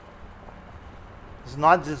 It's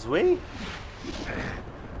not this way?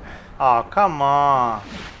 Oh, come on.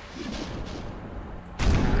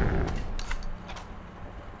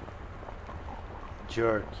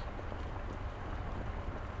 Jerk.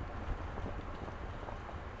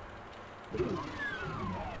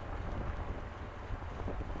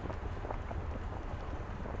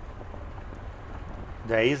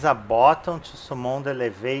 There is a button to summon the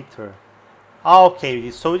elevator. Oh, okay,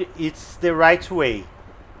 so it's the right way.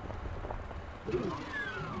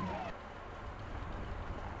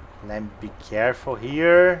 Let me be careful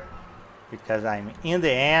here, because I'm in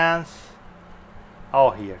the ends.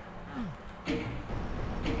 Oh, here.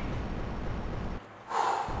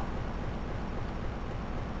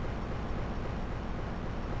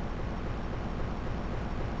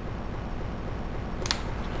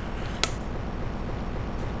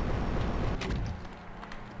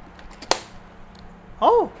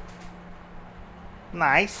 Oh,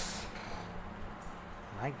 nice.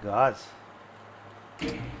 My God.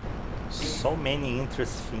 So many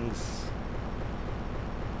interesting things.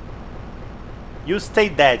 You stay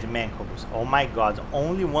dead, Mancobus. Oh my God,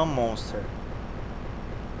 only one monster.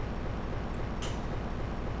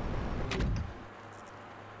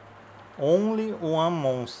 Only one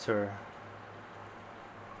monster.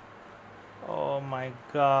 Oh my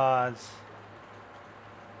God.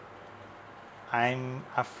 I'm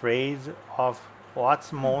afraid of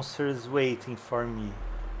what monster is waiting for me.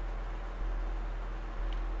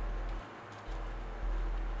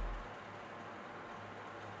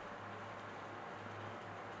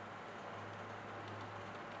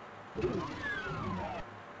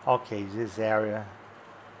 Okay, this area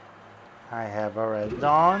I have already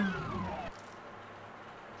done.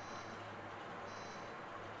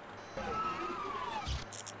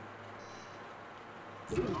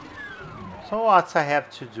 So what I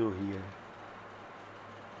have to do here?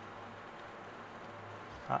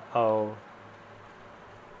 Uh-oh.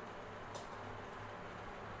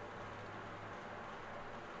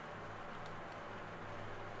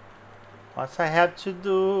 What I have to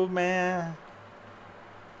do, man?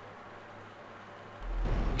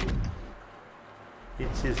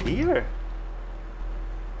 It is here?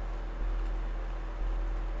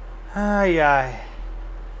 Ay, ay.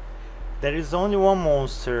 There is only one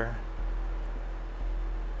monster.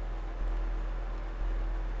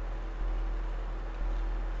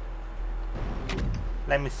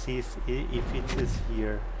 Let me see if it is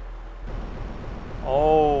here.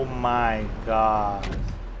 Oh my God.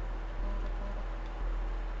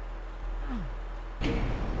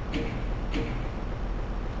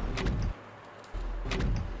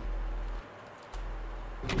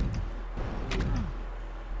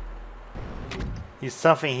 Is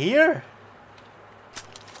something here?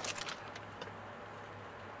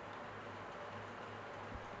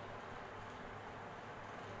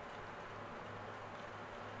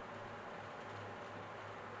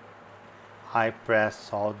 I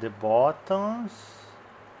press all the buttons.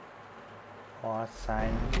 What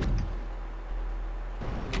sign?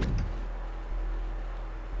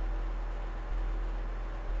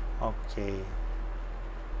 Okay.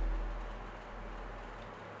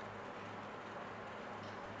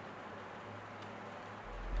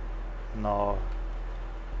 No.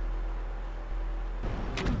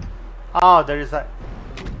 Oh, there is a...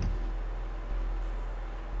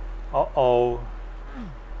 Uh-oh.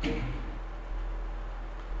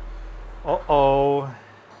 Uh-oh.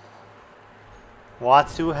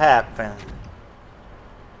 What will happen?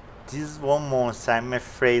 This one monster I'm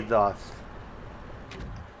afraid of.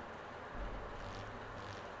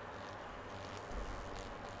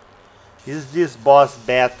 Is this boss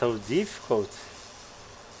battle difficult?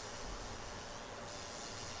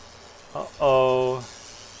 Uh-oh.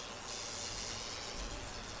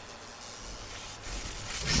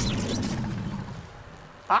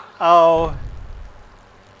 Uh-oh.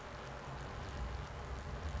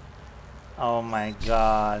 Oh my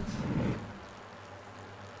God.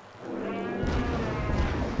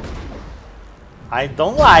 I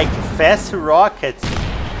don't like fast rockets.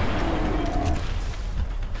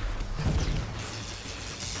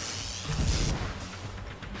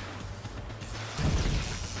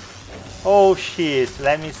 Oh shit,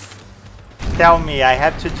 let me tell me, I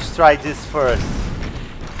have to destroy this first.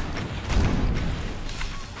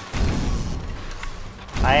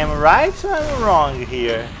 I am right or I'm wrong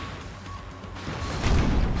here?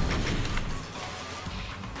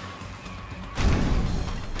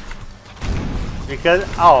 Because,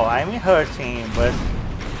 oh, I'm hurting him, but...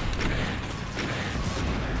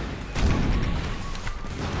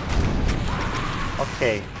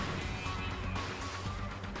 Okay.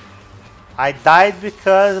 I died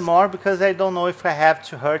because I don't know if I have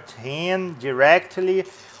to hurt him directly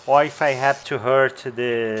or if I have to hurt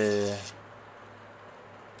the...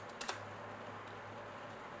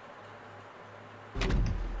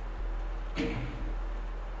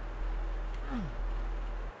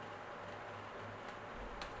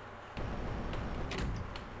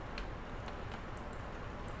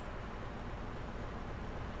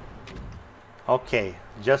 Okay,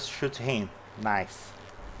 just shoot him. Nice.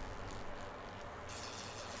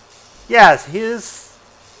 Yes, he's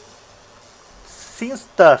seems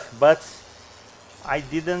tough, but I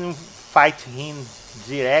didn't fight him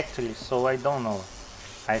directly, so I don't know.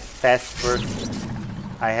 I fast first.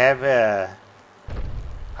 I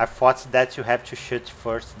thought that you have to shoot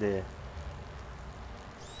first the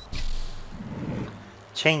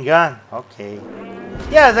chain gun. Okay.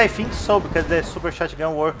 Yes, I think so because the super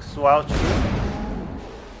shotgun works well too.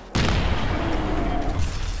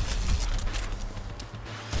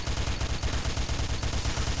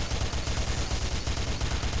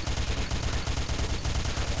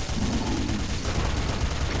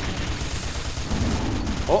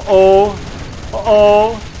 Uh-oh.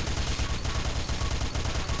 Uh-oh.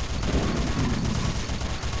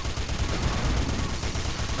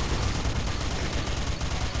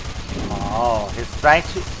 Oh,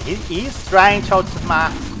 he is trying to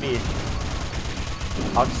outsmart me.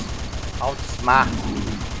 Outsmart me.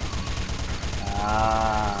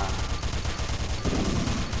 Ah.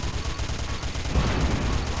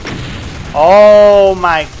 Oh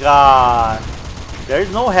my god. There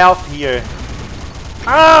is no health here.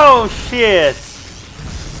 Oh shit!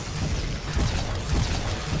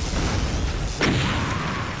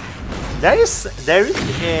 There is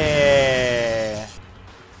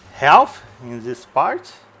health in this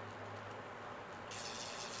part.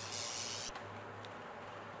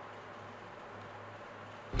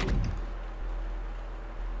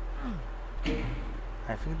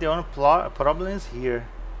 I think the only problem is here.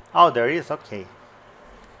 Oh, there is. Okay,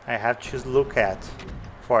 I have to look at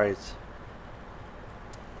for it.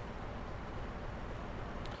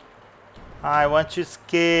 I want to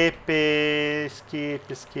skip.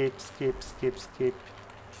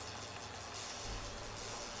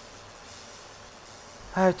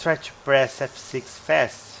 I'll try to press F6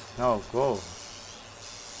 fast. No, go.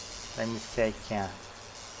 Let me see I can.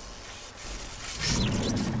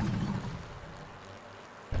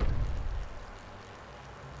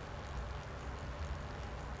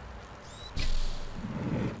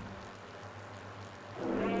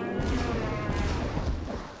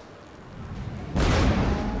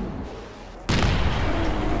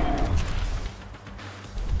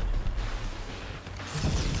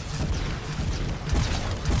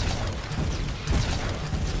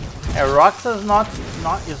 Rocks is not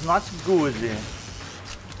good.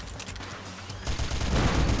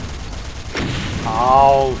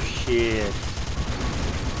 Oh shit.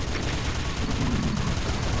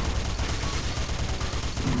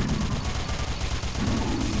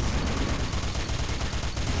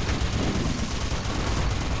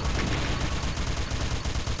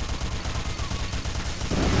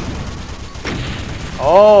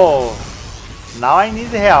 Oh, now I need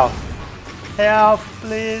help. Help,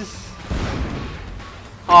 please.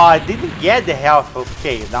 Oh, I didn't get the health.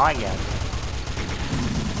 Okay, now I get it.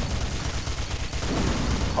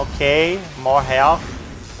 Okay, more health.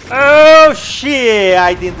 Oh shit!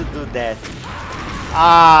 I didn't do that.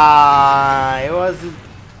 Ah,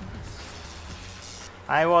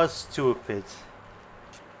 I was stupid.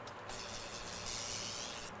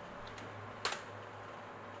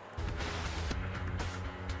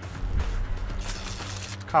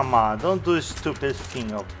 Come on, don't do a stupid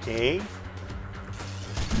thing, okay?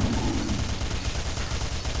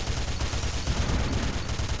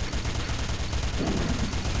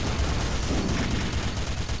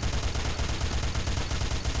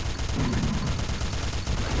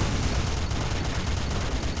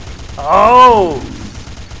 Oh!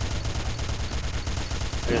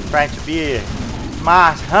 You're trying to be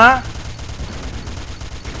smart, huh?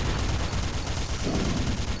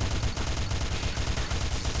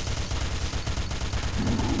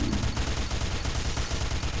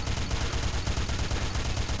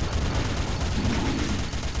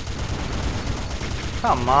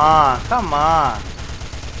 Come on, come on.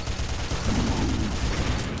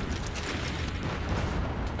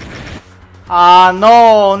 Ah,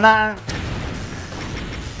 no, nah.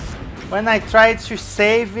 When I tried to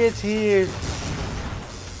save it, he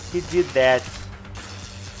did that.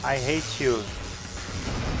 I hate you.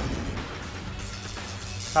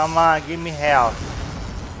 Come on, give me help.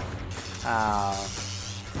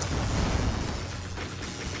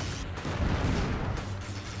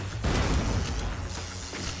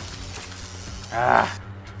 Ah.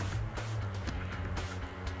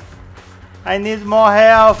 I need more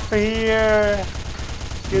health here.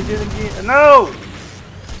 You didn't get... No!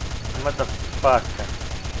 Motherfucker.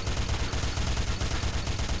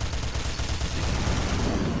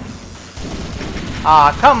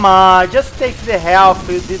 Ah, come on. Just take the health.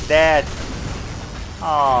 You did that.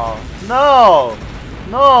 Oh, no.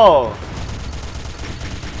 No.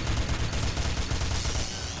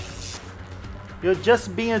 You're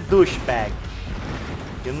just being a douchebag.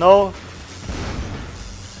 You know?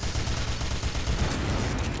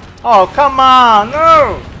 Oh, come on.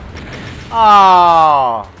 No.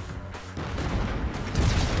 Oh.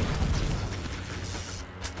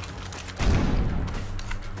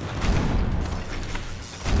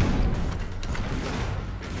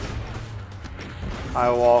 I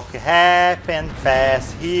walk happy and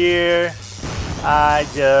fast here. I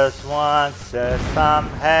just want some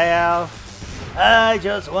help. I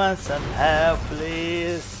just want some help,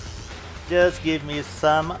 please. Just give me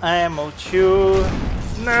some ammo too.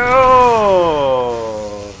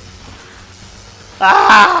 No!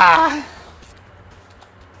 Ah!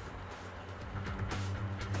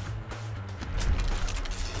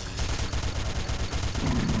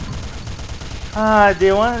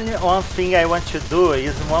 The one thing I want to do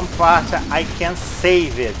is one part I can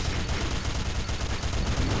save it.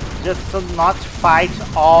 Just to not fight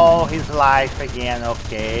all his life again,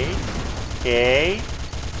 okay? Okay.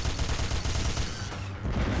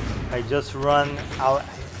 I just run out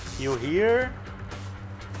you here.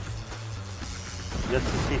 Just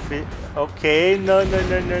to see if it... Okay, no, no,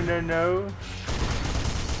 no, no, no, no.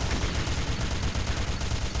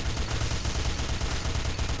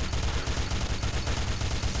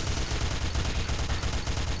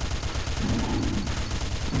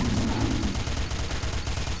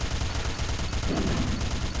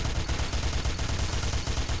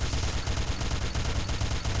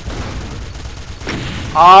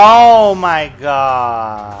 Oh my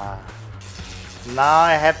god. Now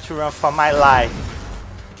I have to run for my life.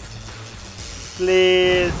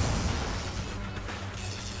 Please.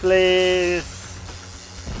 Please.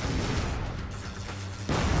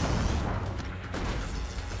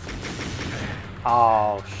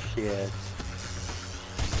 Oh shit.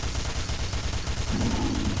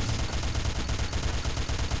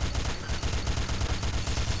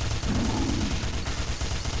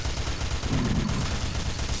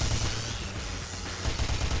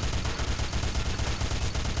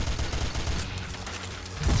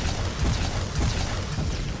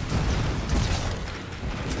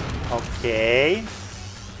 Okay,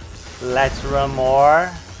 let's run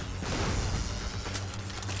more.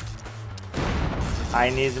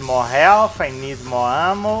 I need more health, I need more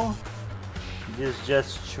ammo. This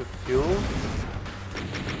just to fuel.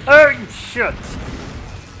 Oh shit!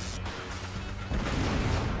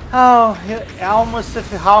 Oh, almost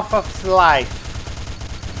half of his life.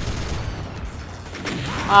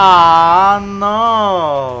 Ah,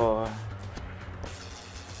 no!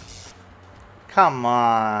 Come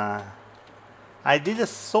on. I did a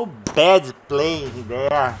so bad play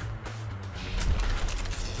there.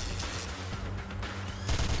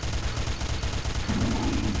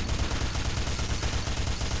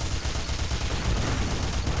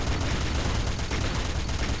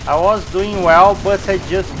 I was doing well, but I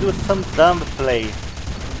just do some dumb play.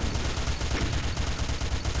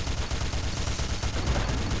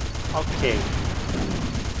 Okay.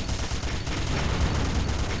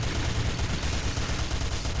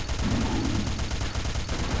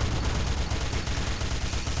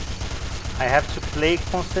 I have to play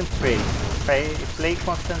concentrate. If I play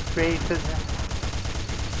concentrated,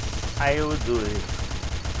 I will do it.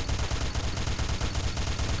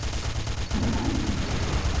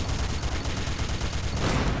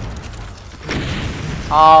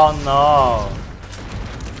 Oh no!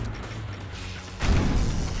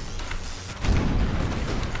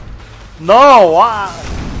 No!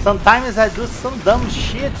 Sometimes I do some dumb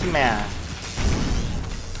shit, man.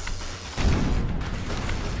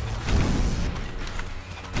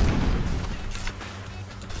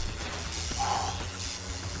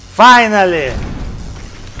 Finally!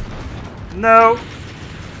 No!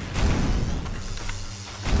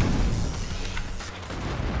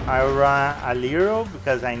 I run a little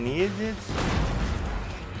because I need it.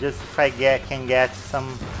 Just if I can get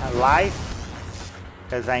some life,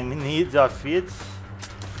 because I'm in need of it.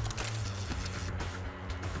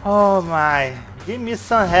 Oh my! Give me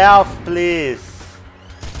some health, please.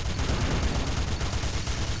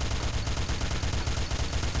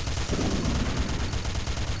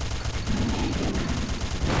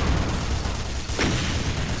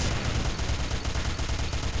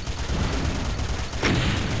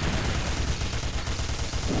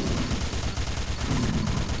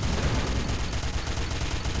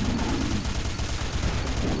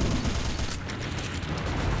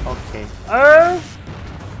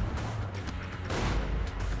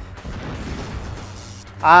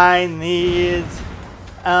 I need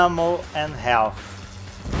ammo and health.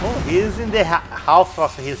 Oh, he's in the half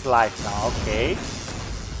of his life now. Okay,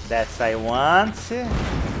 that's I want.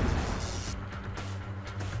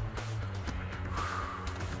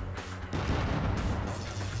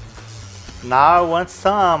 Now I want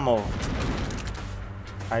some ammo.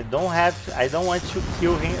 I don't want to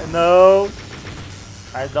kill him. No,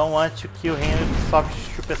 I don't want to kill him with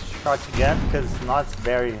super shotgun because it's not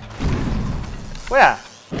very. Where?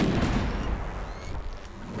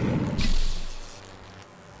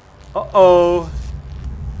 Uh-oh.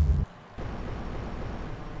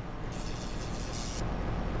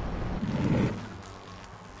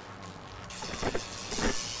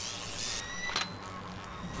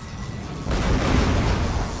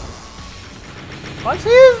 What's he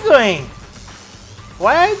doing?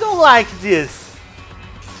 Why I don't like this?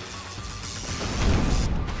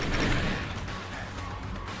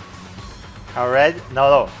 Already?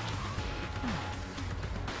 No.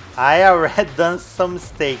 I already done some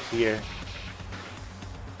mistake here.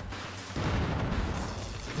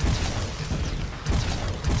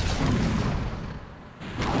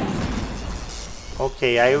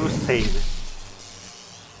 Okay, I will save.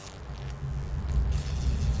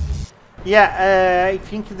 Yeah, I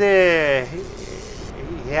think he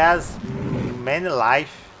has many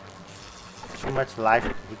life. Too much life.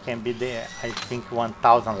 He can be there. I think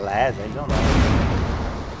 1,000 less. I don't know.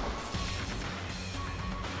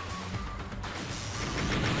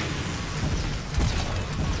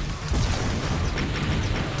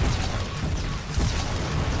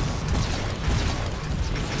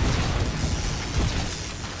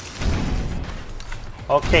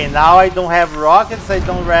 Okay, now I don't have rockets. I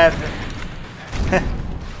don't have.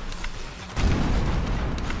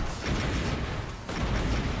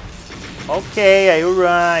 Okay, I will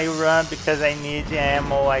run because I need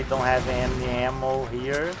ammo. I don't have any ammo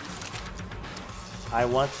here. I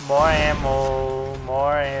want more ammo,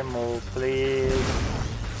 please.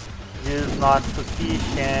 This is not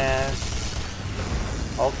sufficient.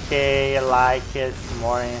 Okay, I like it,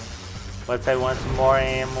 more, but I want more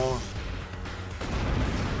ammo.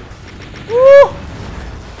 Woo!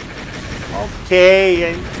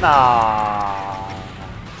 Okay, nah.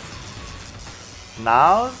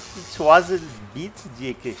 Now it was a bit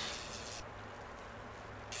dickish.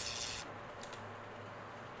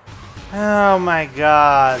 Oh my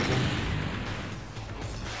god.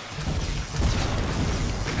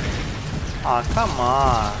 Oh, come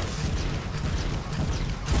on.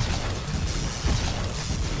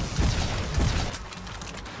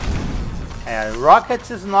 Yeah,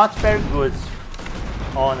 rockets is not very good,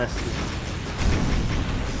 honestly.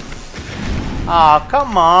 Oh,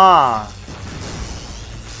 come on.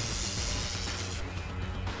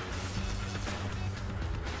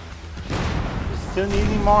 Still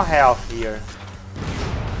needing more health here.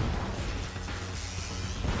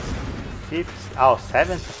 50, oh,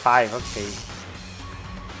 75, okay.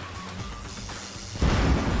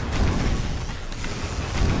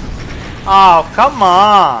 Oh, come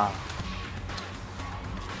on!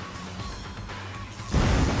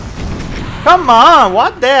 Come on,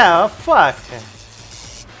 what the fuck?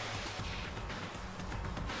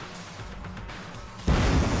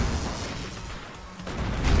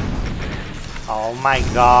 Oh my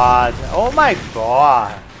god, oh my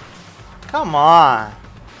god. Come on.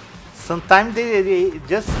 Sometimes they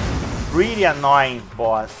just really annoying,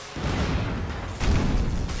 boss.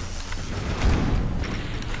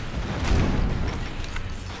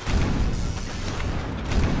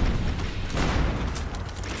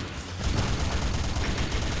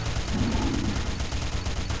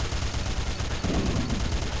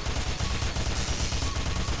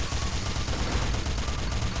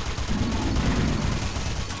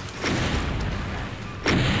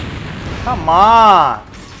 Come on!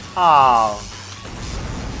 Oh.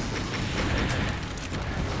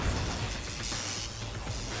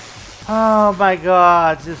 Oh my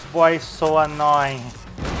god, this boy is so annoying.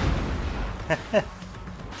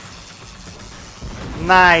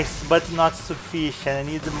 Nice, but not sufficient.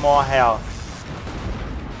 I need more health.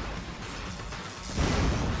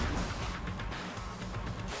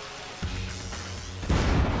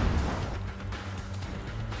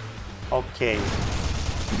 Okay.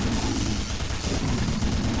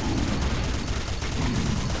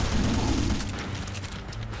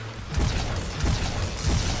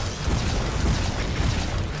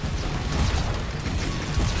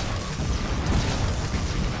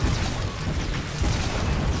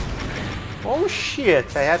 Oh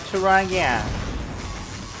shit, I have to run again.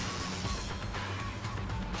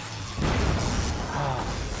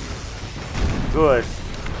 Good.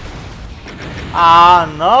 Ah,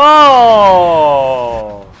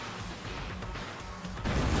 no!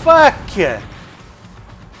 Fuck!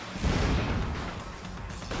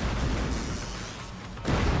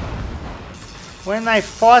 When I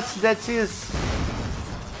thought that is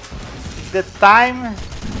the time.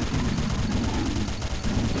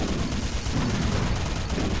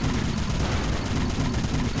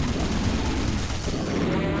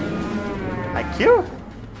 I kill?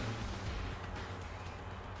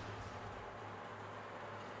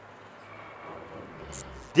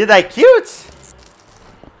 Did I kill it?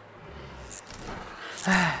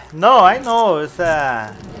 No, I know. It's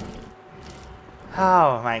oh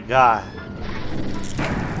my god.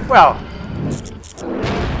 Well,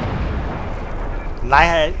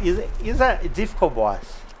 is a difficult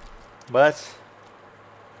boss, but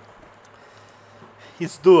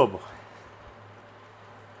it's doable.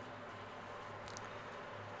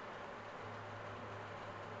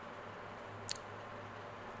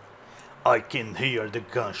 I can hear the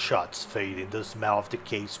gunshots fading, the smell of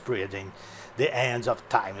decay spreading. The end of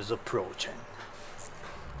time is approaching.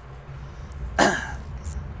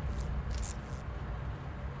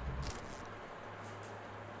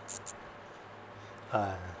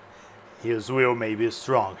 His will may be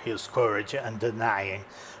strong, his courage undenying,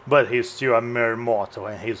 but he's still a mere mortal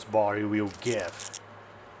and his body will give.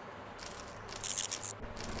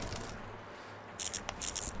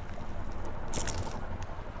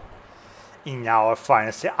 In our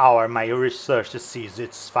finest hour, my research sees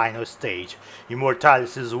its final stage.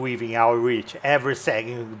 Immortality is within our reach, every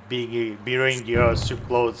second bringing us too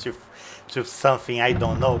close to something I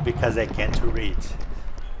don't know because I can't read.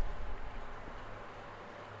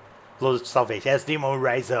 Close to salvation. As demons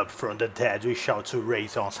rise up from the dead, we shout to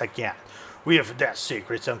raise once again. With their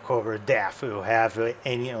secrets uncovered, death will have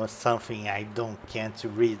any or something I can't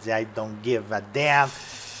read. I don't give a damn.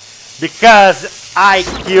 Because I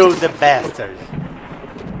killed the bastard.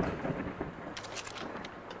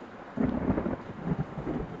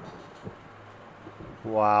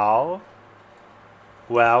 Wow.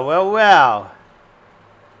 Well.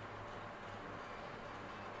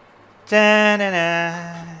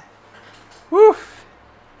 Da-na-na. Woo.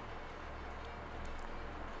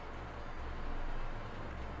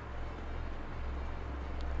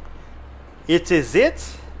 It is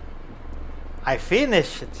it? I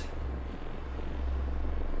finished it.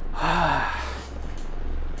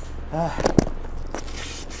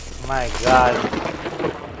 My god.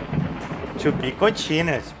 To be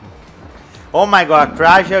continued. Oh my god,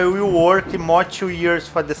 Kraja will work more 2 years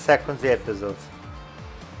for the second episode.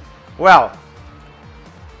 Well,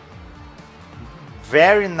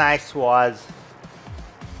 very nice was.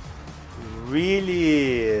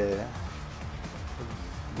 Really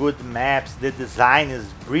good maps. The design is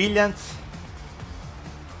brilliant.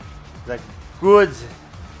 The good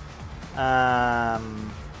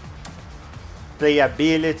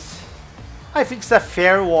playability. I think it's a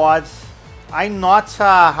fair watch. I'm not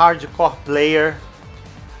a hardcore player.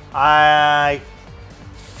 I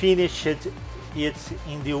finished it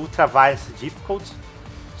in the ultraviolet difficult,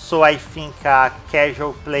 so I think a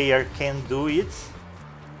casual player can do it.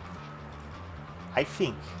 I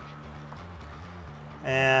think,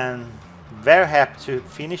 and very happy to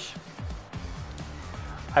finish.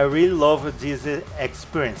 I really love this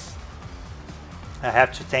experience. I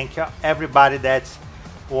have to thank everybody that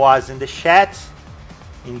was in the chat,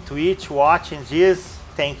 in Twitch, watching this.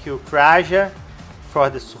 Thank you, Kraja, for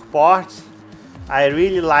the support. I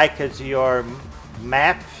really liked your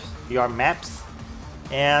maps,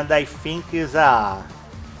 and I think is a.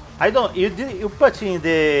 I don't. You put in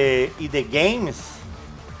the games,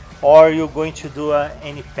 or you're going to do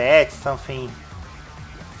any patch, something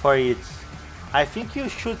for it. I think you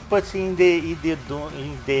should put in the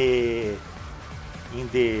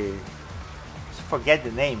forget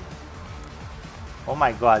the name. Oh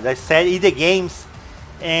my god, I said in the games,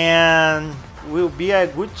 and will be a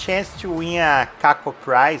good chance to win a Kako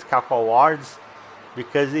prize, Kako awards,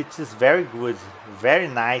 because it is very good, very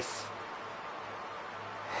nice.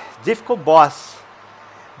 Difficult boss.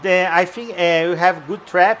 Then I think you have good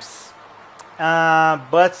traps,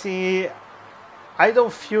 but I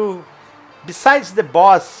don't feel. Besides the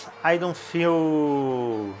boss, I don't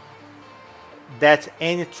feel that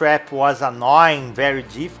any trap was annoying, very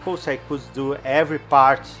difficult. I could do every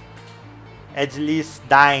part, at least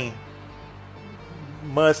dying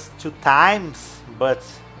must 2 times, but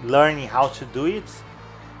learning how to do it.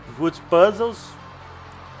 Good puzzles.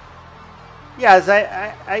 Yes,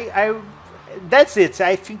 I that's it.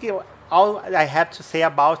 I think all I have to say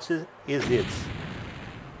about it is it.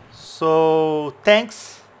 So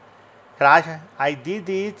thanks. Kraja. I did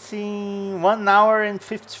it in 1 hour and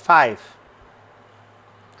 55.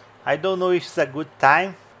 I don't know if it's a good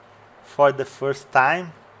time for the first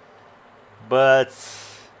time, but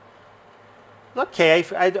okay,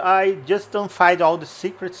 I just don't find all the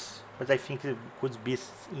secrets, but I think it could be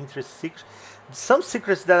interesting. Some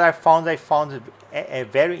secrets that I found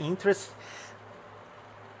very interesting.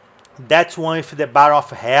 That one with the bar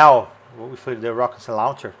of hell with the rocket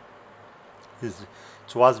launcher. It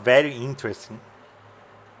was very interesting.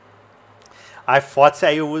 I thought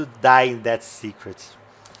I would die in that secret.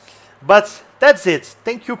 But that's it.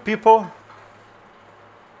 Thank you people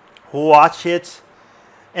who watch it.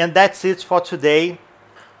 And that's it for today.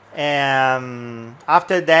 And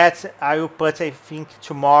after that, I will put, I think,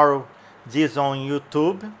 tomorrow this on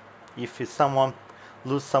YouTube. If someone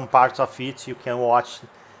lose some parts of it, you can watch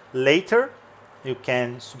later. You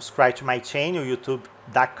can subscribe to my channel,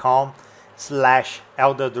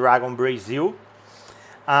 youtube.com/ElderDragonBrazil.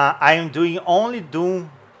 I am only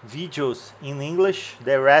doing videos in English.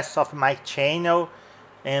 The rest of my channel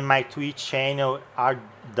and my Twitch channel are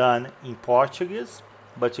done in Portuguese.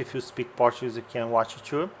 But if you speak Portuguese, you can watch it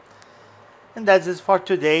too. And that's it for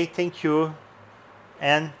today. Thank you.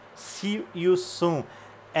 And see you soon.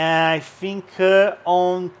 And I think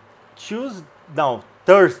on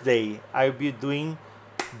Thursday, I'll be doing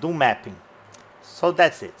Doom mapping. So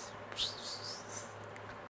that's it.